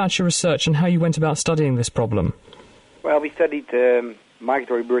 Tell us about your research and how you went about studying this problem. Well, we studied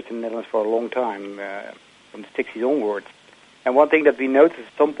migratory birds in the Netherlands for a long time, from the 60s onwards. And one thing that we noticed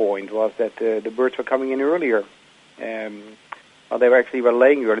at some point was that the birds were coming in earlier. Well, they were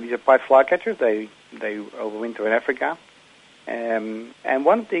laying early. These are pied flycatchers. They overwinter in Africa. And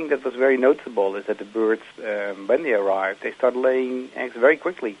one thing that was very noticeable is that the birds, when they arrive, they start laying eggs very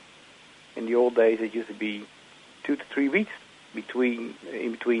quickly. In the old days, it used to be 2 to 3 weeks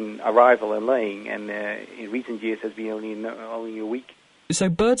in between arrival and laying, and in recent years has been only a week. So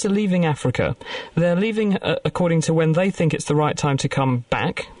birds are leaving Africa. They're leaving according to when they think it's the right time to come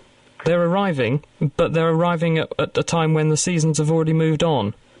back. They're arriving, but they're arriving at a time when the seasons have already moved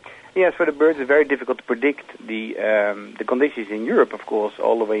on. Yes, for the birds it's very difficult to predict the conditions in Europe, of course,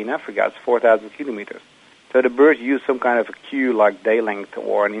 all the way in Africa. It's 4,000 kilometers. So the birds use some kind of a cue like day length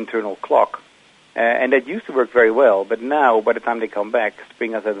or an internal clock. And that used to work very well, but now, by the time they come back,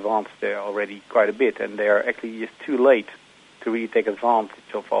 spring has advanced already quite a bit, and they are actually just too late to really take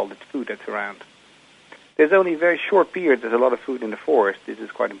advantage of all the food that's around. There's only a very short period, there's a lot of food in the forest. This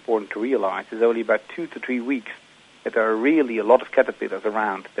is quite important to realize. There's only about 2 to 3 weeks that there are really a lot of caterpillars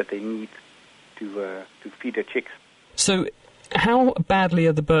around that they need to feed their chicks. So how badly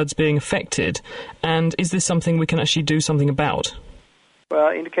are the birds being affected, and is this something we can actually do something about? Well,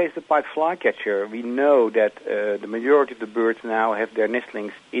 in the case of the pied flycatcher, we know that the majority of the birds now have their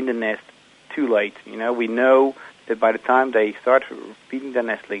nestlings in the nest too late. We know that by the time they start feeding their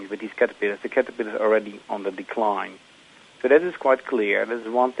nestlings with these caterpillars, the caterpillars are already on the decline. So that is quite clear. That is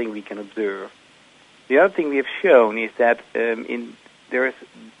one thing we can observe. The other thing we have shown is that there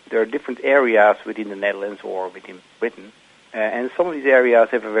are different areas within the Netherlands or within Britain, and some of these areas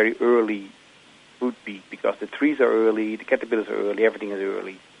have a very early food peak because the trees are early, the caterpillars are early, everything is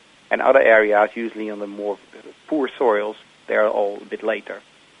early. And other areas, usually on the more poor soils, they are all a bit later.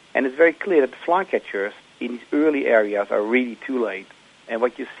 And it's very clear that the flycatchers in these early areas are really too late. And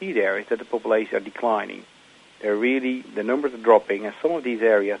what you see there is that the populations are declining. The numbers are dropping, and some of these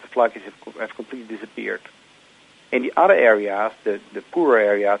areas, the flycatchers have completely disappeared. In the other areas, the poorer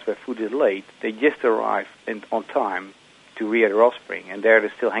areas where food is late, they just arrive on time to rear their offspring, and there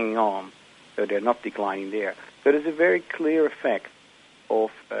they're still hanging on. So they're not declining there. So there's a very clear effect on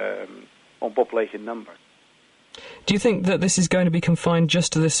population numbers. Do you think that this is going to be confined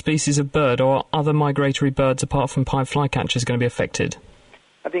just to this species of bird, or are other migratory birds apart from pied flycatchers going to be affected?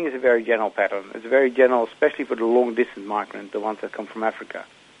 I think it's a very general pattern. It's very general, especially for the long-distance migrants, the ones that come from Africa,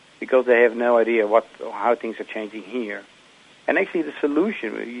 because they have no idea how things are changing here. And actually, the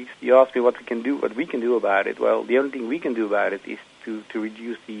solution, you asked me what we can do about it. Well, the only thing we can do about it is to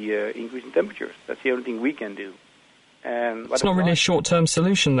reduce the increase in temperatures. That's the only thing we can do. It's not really a short-term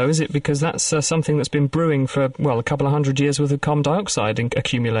solution, though, is it? Because that's something that's been brewing for, a couple of 100 years with carbon dioxide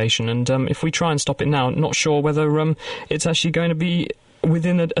accumulation. And if we try and stop it now, I'm not sure whether it's actually going to be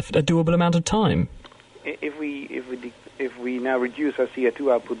within a doable amount of time. If we now reduce our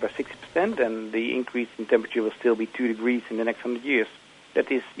CO2 output by 60%, then the increase in temperature will still be 2 degrees in the next 100 years.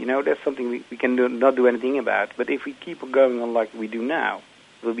 That is, that's something we can not do anything about. But if we keep on going on like we do now,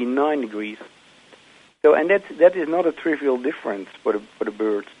 it will be 9 degrees. So, and that is not a trivial difference for the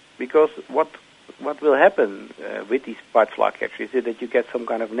birds, because what will happen with these white flycatchers is that you get some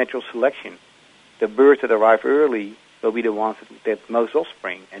kind of natural selection. The birds that arrive early will be the ones that most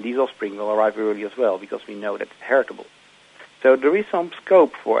offspring, and these offspring will arrive early as well, because we know that it's heritable. So there is some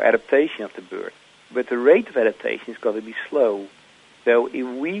scope for adaptation of the bird, but the rate of adaptation is going to be slow. So if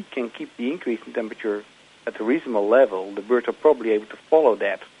we can keep the increase in temperature at a reasonable level, the birds are probably able to follow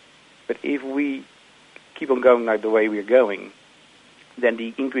that. But if we keep on going like the way we're going, then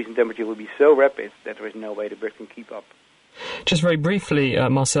the increase in temperature will be so rapid that there is no way the birds can keep up. Just very briefly,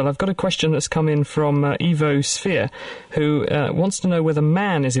 Marcel, I've got a question that's come in from Evo Sphere, who wants to know whether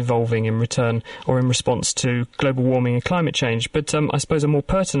man is evolving in return or in response to global warming and climate change. But I suppose a more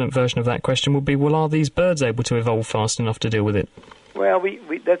pertinent version of that question would be, well, are these birds able to evolve fast enough to deal with it? Well,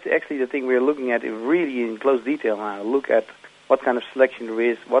 that's actually the thing we're looking at really in close detail now. Look at what kind of selection there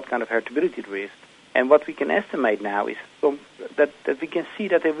is, what kind of heritability there is. And what we can estimate now is that we can see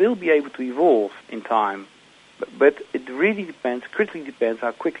that they will be able to evolve in time. But it really critically depends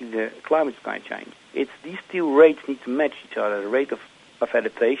how quickly the climate is going to change. These two rates need to match each other, the rate of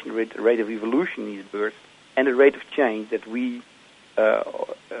adaptation, the rate of evolution in these birds, and the rate of change that we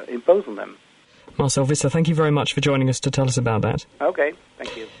impose on them. Marcel Visser, thank you very much for joining us to tell us about that. Okay,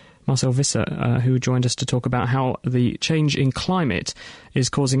 thank you. Marcel Visser, who joined us to talk about how the change in climate is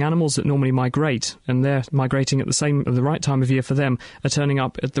causing animals that normally migrate, and they're migrating at the right time of year for them, are turning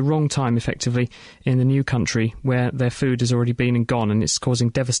up at the wrong time, effectively, in the new country where their food has already been and gone, and it's causing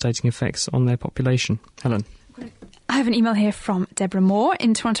devastating effects on their population. Helen. I have an email here from Deborah Moore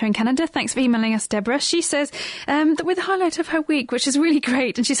in Toronto in Canada. Thanks for emailing us, Deborah. She says that we're the highlight of her week, which is really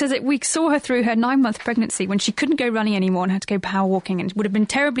great. And she says that we saw her through her 9-month pregnancy when she couldn't go running anymore and had to go power walking and would have been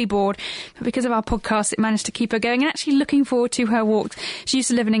terribly bored. But because of our podcast, it managed to keep her going and actually looking forward to her walks. She used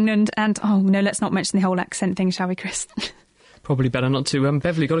to live in England and, oh no, let's not mention the whole accent thing, shall we, Chris? Probably better not to.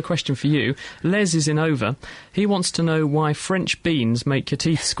 Beverly, got a question for you. Les is in Over. He wants to know why French beans make your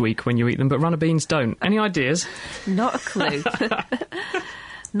teeth squeak when you eat them, but runner beans don't. Any ideas? Not a clue.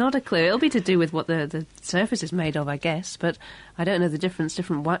 Not a clue. It'll be to do with what the surface is made of, I guess, but I don't know the difference.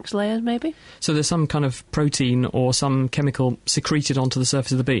 Different wax layers, maybe? So there's some kind of protein or some chemical secreted onto the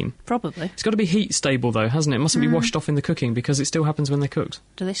surface of the bean? Probably. It's got to be heat stable, though, hasn't it? It mustn't be washed off in the cooking, because it still happens when they're cooked.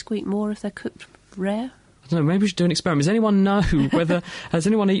 Do they squeak more if they're cooked rare? I don't know, maybe we should do an experiment. Does anyone know whether... has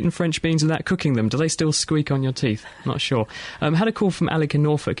anyone eaten French beans without cooking them? Do they still squeak on your teeth? Not sure. Had a call from Alec in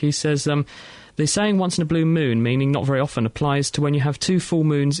Norfolk. He says... the saying once in a blue moon, meaning not very often, applies to when you have 2 full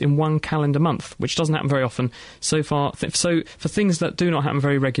moons in one calendar month, which doesn't happen very often. So for things that do not happen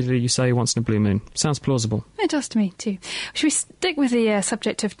very regularly, you say once in a blue moon. Sounds plausible. It does to me, too. Should we stick with the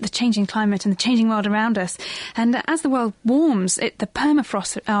subject of the changing climate and the changing world around us? And as the world warms, the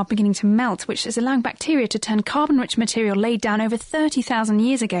permafrost are beginning to melt, which is allowing bacteria to turn carbon-rich material laid down over 30,000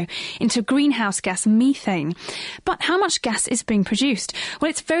 years ago into greenhouse gas methane. But how much gas is being produced? Well,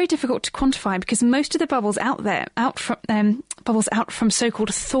 it's very difficult to quantify because most of the bubbles out from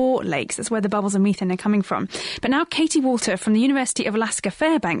so-called thaw lakes, that's where the bubbles of methane are coming from. But now Katie Walter from the University of Alaska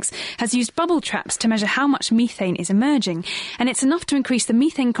Fairbanks has used bubble traps to measure how much methane is emerging, and it's enough to increase the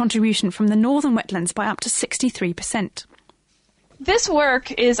methane contribution from the northern wetlands by up to 63%. This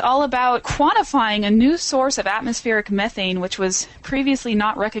work is all about quantifying a new source of atmospheric methane which was previously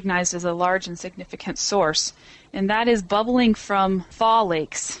not recognized as a large and significant source, and that is bubbling from thaw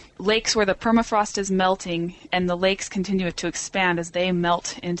lakes. Lakes where the permafrost is melting and the lakes continue to expand as they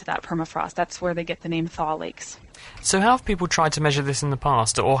melt into that permafrost. That's where they get the name thaw lakes. So how have people tried to measure this in the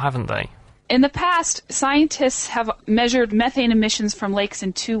past, or haven't they? In the past, scientists have measured methane emissions from lakes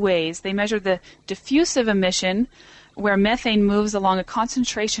in 2 ways. They measure the diffusive emission, where methane moves along a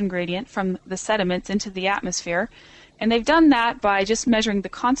concentration gradient from the sediments into the atmosphere, and they've done that by just measuring the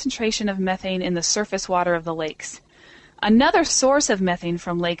concentration of methane in the surface water of the lakes. Another source of methane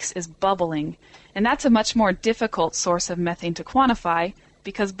from lakes is bubbling, and that's a much more difficult source of methane to quantify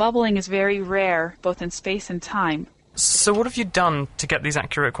because bubbling is very rare both in space and time. So what have you done to get these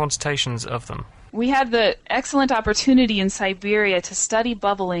accurate quantitations of them? We had the excellent opportunity in Siberia to study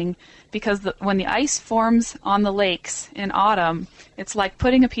bubbling because when the ice forms on the lakes in autumn, it's like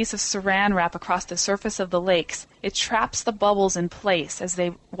putting a piece of saran wrap across the surface of the lakes. It traps the bubbles in place as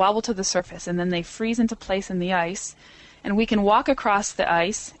they wobble to the surface, and then they freeze into place in the ice. And we can walk across the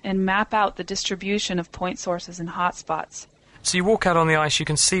ice and map out the distribution of point sources and hotspots. So you walk out on the ice, you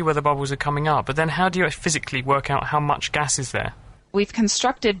can see where the bubbles are coming up, but then how do you physically work out how much gas is there? We've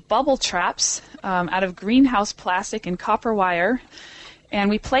constructed bubble traps out of greenhouse plastic and copper wire, And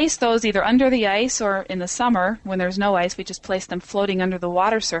we place those either under the ice, or in the summer, when there's no ice, we just place them floating under the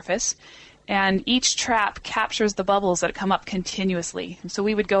water surface. And each trap captures the bubbles that come up continuously. And so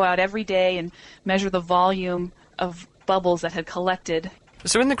we would go out every day and measure the volume of bubbles that had collected.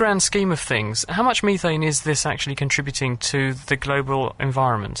 So in the grand scheme of things, how much methane is this actually contributing to the global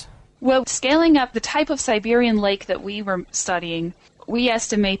environment? Well, scaling up the type of Siberian lake that we were studying, we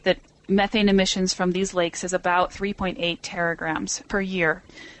estimate that methane emissions from these lakes is about 3.8 teragrams per year.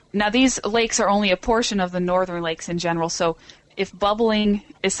 Now, these lakes are only a portion of the northern lakes in general, so if bubbling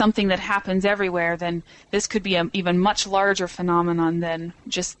is something that happens everywhere, then this could be an even much larger phenomenon than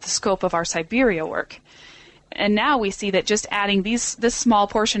just the scope of our Siberia work. And now we see that just adding this small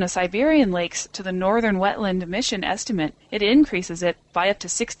portion of Siberian lakes to the northern wetland emission estimate, it increases it by up to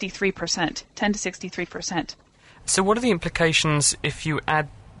 63%, 10 to 63%. So what are the implications if you add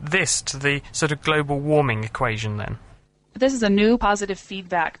this to the sort of global warming equation then? This is a new positive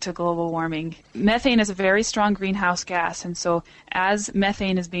feedback to global warming. Methane is a very strong greenhouse gas, and so as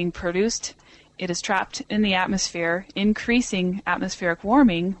methane is being produced, it is trapped in the atmosphere, increasing atmospheric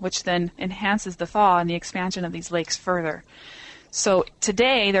warming, which then enhances the thaw and the expansion of these lakes further. So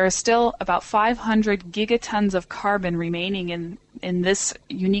today there is still about 500 gigatons of carbon remaining in this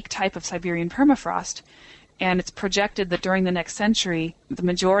unique type of Siberian permafrost. And it's projected that during the next century, the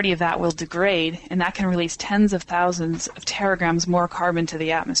majority of that will degrade, and that can release tens of thousands of teragrams more carbon to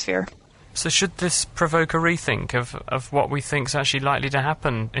the atmosphere. So should this provoke a rethink of what we think is actually likely to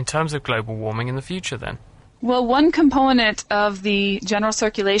happen in terms of global warming in the future then? Well, one component of the general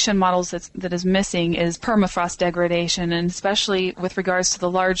circulation models that is missing is permafrost degradation, and especially with regards to the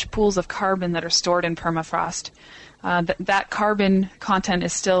large pools of carbon that are stored in permafrost. That carbon content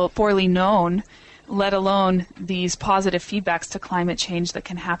is still poorly known, let alone these positive feedbacks to climate change that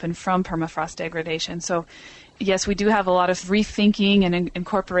can happen from permafrost degradation. So, yes, we do have a lot of rethinking and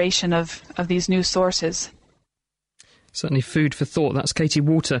incorporation of these new sources. Certainly food for thought. That's Katie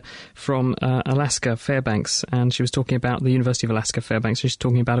Walter from Alaska Fairbanks, and she was talking about the University of Alaska Fairbanks. She's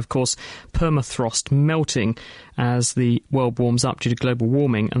talking about, of course, permafrost melting as the world warms up due to global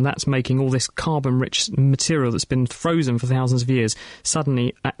warming, and that's making all this carbon-rich material that's been frozen for thousands of years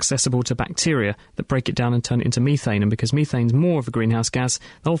suddenly accessible to bacteria that break it down and turn it into methane. And because methane's more of a greenhouse gas,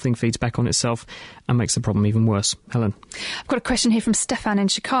 the whole thing feeds back on itself and makes the problem even worse. Helen? I've got a question here from Stefan in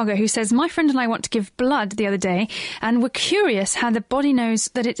Chicago, who says, my friend and I want to give blood the other day, and we're curious how the body knows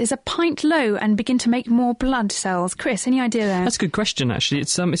that it is a pint low and begin to make more blood cells. Chris, any idea there? That's a good question, actually.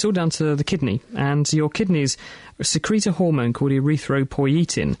 It's all down to the kidney, and your kidneys secrete a hormone called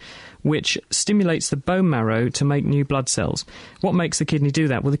erythropoietin, which stimulates the bone marrow to make new blood cells. What makes the kidney do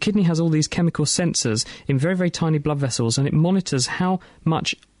that? Well, the kidney has all these chemical sensors in very, very tiny blood vessels, and it monitors how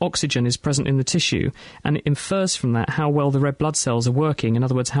much oxygen is present in the tissue, and it infers from that how well the red blood cells are working. In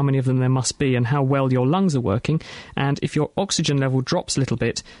other words, how many of them there must be and how well your lungs are working. And if your oxygen level drops a little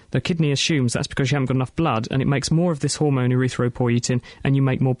bit, the kidney assumes that's because you haven't got enough blood, and it makes more of this hormone erythropoietin, and you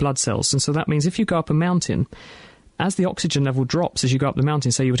make more blood cells. And so that means if you go up a mountain, as the oxygen level drops as you go up the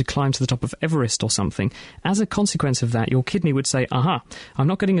mountain, say you were to climb to the top of Everest or something, as a consequence of that, your kidney would say, aha, I'm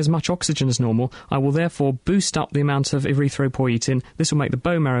not getting as much oxygen as normal, I will therefore boost up the amount of erythropoietin, this will make the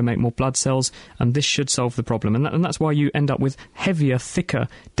bone marrow make more blood cells, and this should solve the problem. And that's why you end up with heavier, thicker,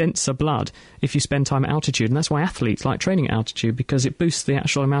 denser blood if you spend time at altitude, and that's why athletes like training at altitude, because it boosts the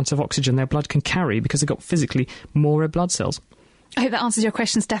actual amount of oxygen their blood can carry, because they've got physically more red blood cells. I hope that answers your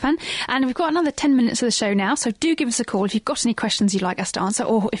question, Stefan. And we've got another 10 minutes of the show now, so do give us a call if you've got any questions you'd like us to answer,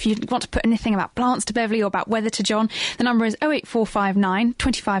 or if you want to put anything about plants to Beverly or about weather to John. The number is 08459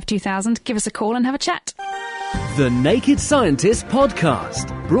 25 2000. Give us a call and have a chat. The Naked Scientist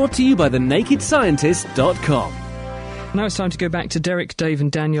Podcast, brought to you by thenakedscientist.com. Now it's time to go back to Derek, Dave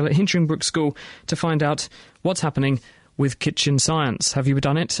and Daniel at Hinchingbrook School to find out what's happening with kitchen science. Have you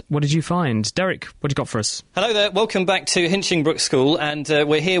done it? What did you find? Derek, what have you got for us? Hello there, welcome back to Hinchingbrook School, and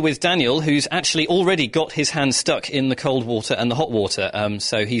we're here with Daniel, who's actually already got his hand stuck in the cold water and the hot water,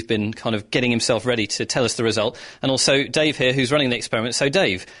 so he's been kind of getting himself ready to tell us the result. And also Dave here, who's running the experiment. So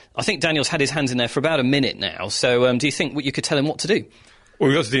Dave, I think Daniel's had his hands in there for about a minute now, so do you think you could tell him what to do? What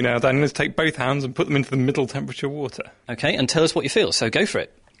we've got to do now, Daniel, is take both hands and put them into the middle temperature water. OK, and tell us what you feel, so go for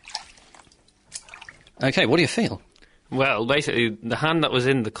it. OK, what do you feel? Well, basically, the hand that was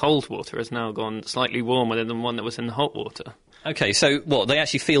in the cold water has now gone slightly warmer than the one that was in the hot water. OK, so what, they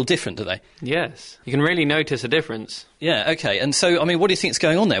actually feel different, do they? Yes. You can really notice a difference. Yeah, OK, and so, I mean, what do you think is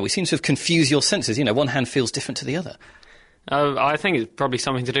going on there? We seem to have confused your senses. You know, one hand feels different to the other. I think it's probably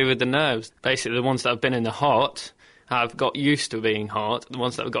something to do with the nerves. Basically, the ones that have been in the hot have got used to being hot. The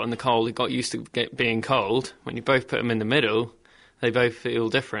ones that have got in the cold have got used to being cold. When you both put them in the middle, they both feel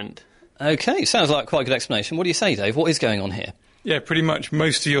different. OK, sounds like quite a good explanation. What do you say, Dave? What is going on here? Yeah, pretty much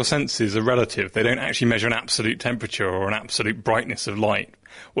most of your senses are relative. They don't actually measure an absolute temperature or an absolute brightness of light.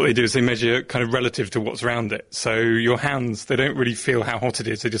 What they do is they measure kind of relative to what's around it. So your hands, they don't really feel how hot it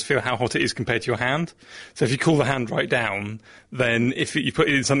is. They just feel how hot it is compared to your hand. So if you cool the hand right down, then if you put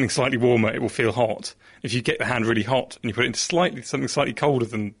it in something slightly warmer, it will feel hot. If you get the hand really hot and you put it into something slightly colder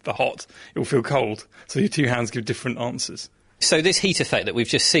than the hot, it will feel cold. So your two hands give different answers. So this heat effect that we've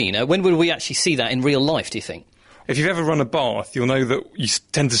just seen, when will we actually see that in real life, do you think? If you've ever run a bath, you'll know that you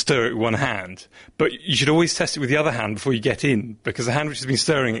tend to stir it with one hand, but you should always test it with the other hand before you get in, because the hand which has been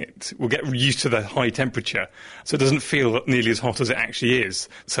stirring it will get used to the high temperature, so it doesn't feel nearly as hot as it actually is.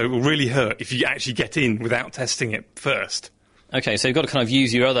 So it will really hurt if you actually get in without testing it first. OK, so you've got to kind of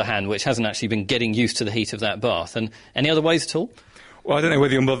use your other hand, which hasn't actually been getting used to the heat of that bath. And any other ways at all? Well, I don't know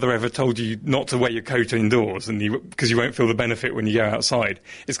whether your mother ever told you not to wear your coat indoors because you won't feel the benefit when you go outside.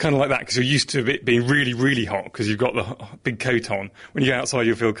 It's kind of like that because you're used to it being really, really hot because you've got the big coat on. When you go outside,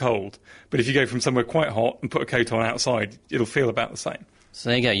 you'll feel cold. But if you go from somewhere quite hot and put a coat on outside, it'll feel about the same. So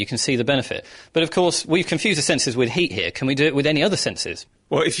there you go, you can see the benefit. But of course, we've confused the senses with heat here. Can we do it with any other senses?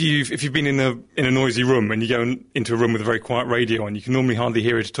 Well, if you've been in a noisy room and you go into a room with a very quiet radio on, you can normally hardly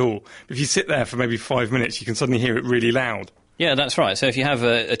hear it at all. But if you sit there for maybe 5 minutes, you can suddenly hear it really loud. Yeah, that's right. So if you have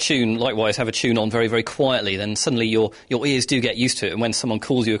a tune, likewise, have a tune on very, very quietly, then suddenly your ears do get used to it. And when someone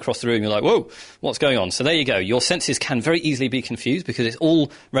calls you across the room, you're like, whoa, what's going on? So there you go. Your senses can very easily be confused because it's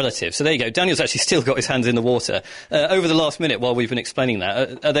all relative. So there you go. Daniel's actually still got his hands in the water. Over the last minute while we've been explaining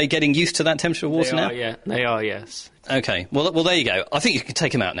that, are they getting used to that temperature of water now? Yeah, they are, yes. OK. Well, there you go. I think you can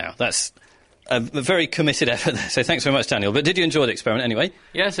take him out now. That's a very committed effort there. So thanks very much, Daniel. But did you enjoy the experiment anyway?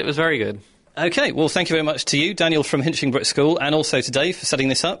 Yes, it was very good. OK, well, thank you very much to you, Daniel from Hinchingbrook School, and also to Dave for setting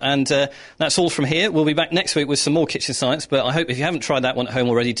this up. And that's all from here. We'll be back next week with some more kitchen science, but I hope if you haven't tried that one at home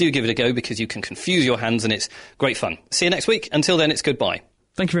already, do give it a go because you can confuse your hands and it's great fun. See you next week. Until then, it's goodbye.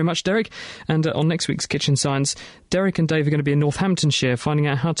 Thank you very much, Derek. And on next week's Kitchen Science, Derek and Dave are going to be in Northamptonshire finding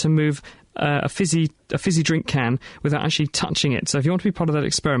out how to move a fizzy drink can without actually touching it. So if you want to be part of that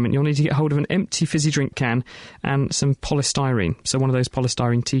experiment, you'll need to get hold of an empty fizzy drink can and some polystyrene. So one of those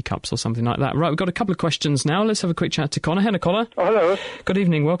polystyrene teacups or something like that. Right, we've got a couple of questions now. Let's have a quick chat to Connor. Hello, Connor. Oh, hello. Good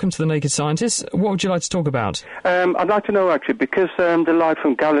evening. Welcome to The Naked Scientist. What would you like to talk about? I'd like to know, actually, because the light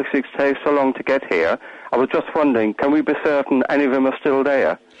from galaxies takes so long to get here, I was just wondering, can we be certain any of them are still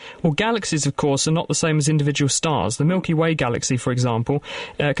there? Well, galaxies, of course, are not the same as individual stars. The Milky Way galaxy, for example,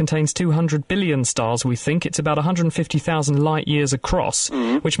 contains 200 billion stars, we think. It's about 150,000 light years across,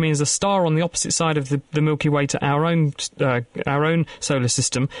 which means a star on the opposite side of the Milky Way to our own solar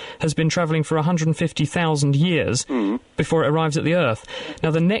system has been travelling for 150,000 years before it arrives at the Earth. Now,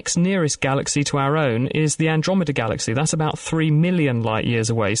 the next nearest galaxy to our own is the Andromeda galaxy. That's about 3 million light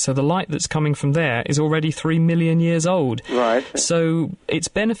years away, so the light that's coming from there is already 3 million years old. Right. So it's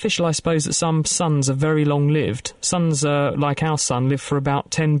beneficial, I suppose, that some suns are very long-lived. Suns, like our sun, live for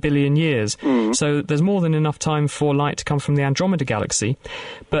about 10 billion years. So there's more than enough time for light to come from the Andromeda galaxy.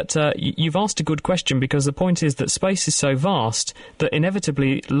 But you've asked a good question, because the point is that space is so vast that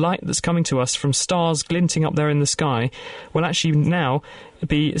inevitably light that's coming to us from stars glinting up there in the sky will actually now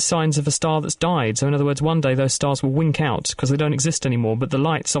be signs of a star that's died. So in other words, one day those stars will wink out because they don't exist anymore, but the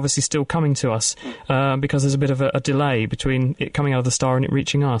light's obviously still coming to us because there's a bit of a delay between it coming out of the star and it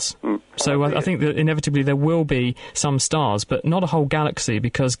reaching us. So I think that inevitably there will be some stars, but not a whole galaxy,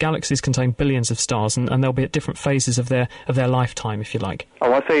 because galaxies contain billions of stars and they'll be at different phases of their lifetime, if you like.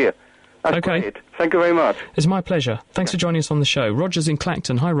 Oh, I see you. That's okay. Great. Thank you very much. It's my pleasure. Thanks for joining us on the show. Roger's in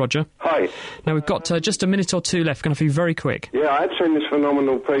Clacton. Hi, Roger. Hi. Now, we've got just a minute or two left. Going to be very quick. Yeah, I had seen this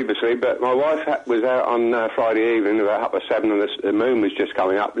phenomenon previously, but my wife was out on Friday evening about 7:30 and the moon was just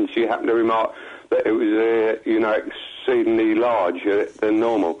coming up, and she happened to remark that it was, exceedingly larger than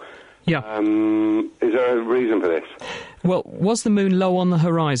normal. Yeah. Is there a reason for this? Well, was the moon low on the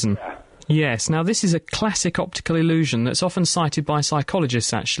horizon? Yeah. Yes. Now, this is a classic optical illusion that's often cited by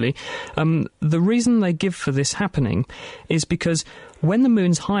psychologists, actually. The reason they give for this happening is because when the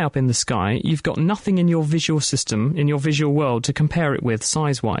moon's high up in the sky, you've got nothing in your visual system, in your visual world, to compare it with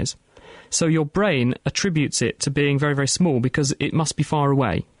size-wise. So your brain attributes it to being very, very small because it must be far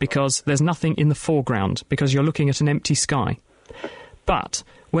away, because there's nothing in the foreground, because you're looking at an empty sky. But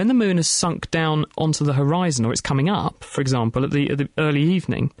when the moon has sunk down onto the horizon, or it's coming up, for example, at the early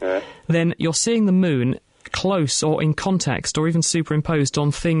evening, then you're seeing the moon close or in context or even superimposed on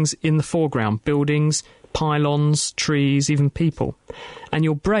things in the foreground, buildings, pylons, trees, even people. And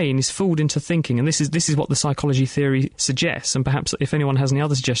your brain is fooled into thinking, and this is what the psychology theory suggests, and perhaps if anyone has any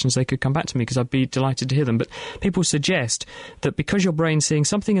other suggestions, they could come back to me because I'd be delighted to hear them. But people suggest that because your brain's seeing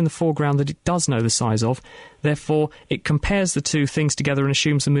something in the foreground that it does know the size of, therefore it compares the two things together and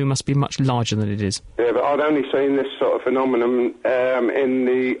assumes the moon must be much larger than it is. Yeah, but I'd only seen this sort of phenomenon in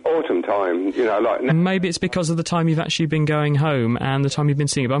the autumn time, like... Maybe it's because of the time you've actually been going home and the time you've been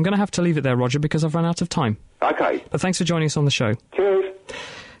seeing it, but I'm going to have to leave it there, Roger, because I've run out of time. OK. But thanks for joining us on the show. Cheers.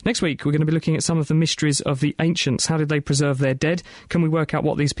 Next week, we're going to be looking at some of the mysteries of the ancients. How did they preserve their dead? Can we work out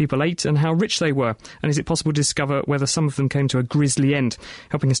what these people ate and how rich they were? And is it possible to discover whether some of them came to a grisly end?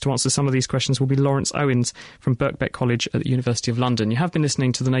 Helping us to answer some of these questions will be Lawrence Owens from Birkbeck College at the University of London. You have been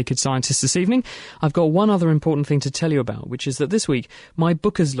listening to The Naked Scientist this evening. I've got one other important thing to tell you about, which is that this week my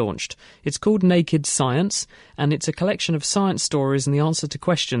book has launched. It's called Naked Science, and it's a collection of science stories and the answer to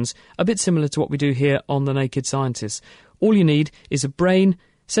questions, a bit similar to what we do here on The Naked Scientist. All you need is a brain,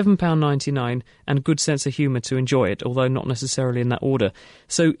 £7.99, and good sense of humour to enjoy it, although not necessarily in that order.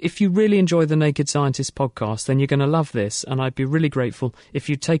 So if you really enjoy the Naked Scientist podcast, then you're going to love this, and I'd be really grateful if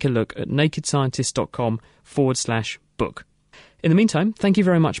you take a look at nakedscientist.com/book. In the meantime, thank you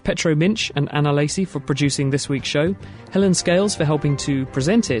very much Petro Minch and Anna Lacey for producing this week's show, Helen Scales for helping to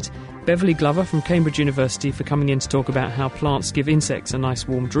present it, Beverly Glover from Cambridge University for coming in to talk about how plants give insects a nice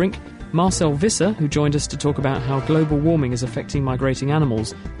warm drink, Marcel Visser, who joined us to talk about how global warming is affecting migrating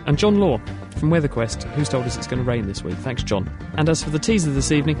animals, and John Law from WeatherQuest, who's told us it's going to rain this week. Thanks, John. And as for the teaser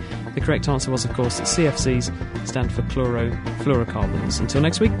this evening, the correct answer was, of course, that CFCs stand for chlorofluorocarbons. Until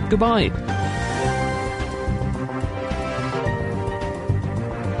next week, goodbye.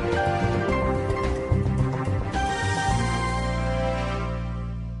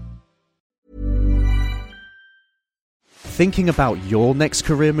 Thinking about your next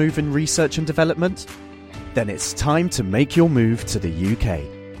career move in research and development? Then it's time to make your move to the UK.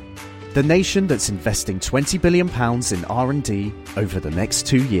 The nation that's investing £20 billion in R&D over the next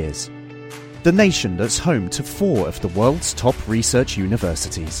 2 years. The nation that's home to 4 of the world's top research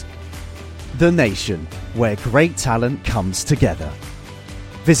universities. The nation where great talent comes together.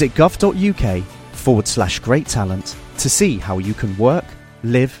 Visit gov.uk/great talent to see how you can work,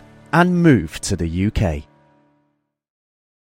 live and move to the UK.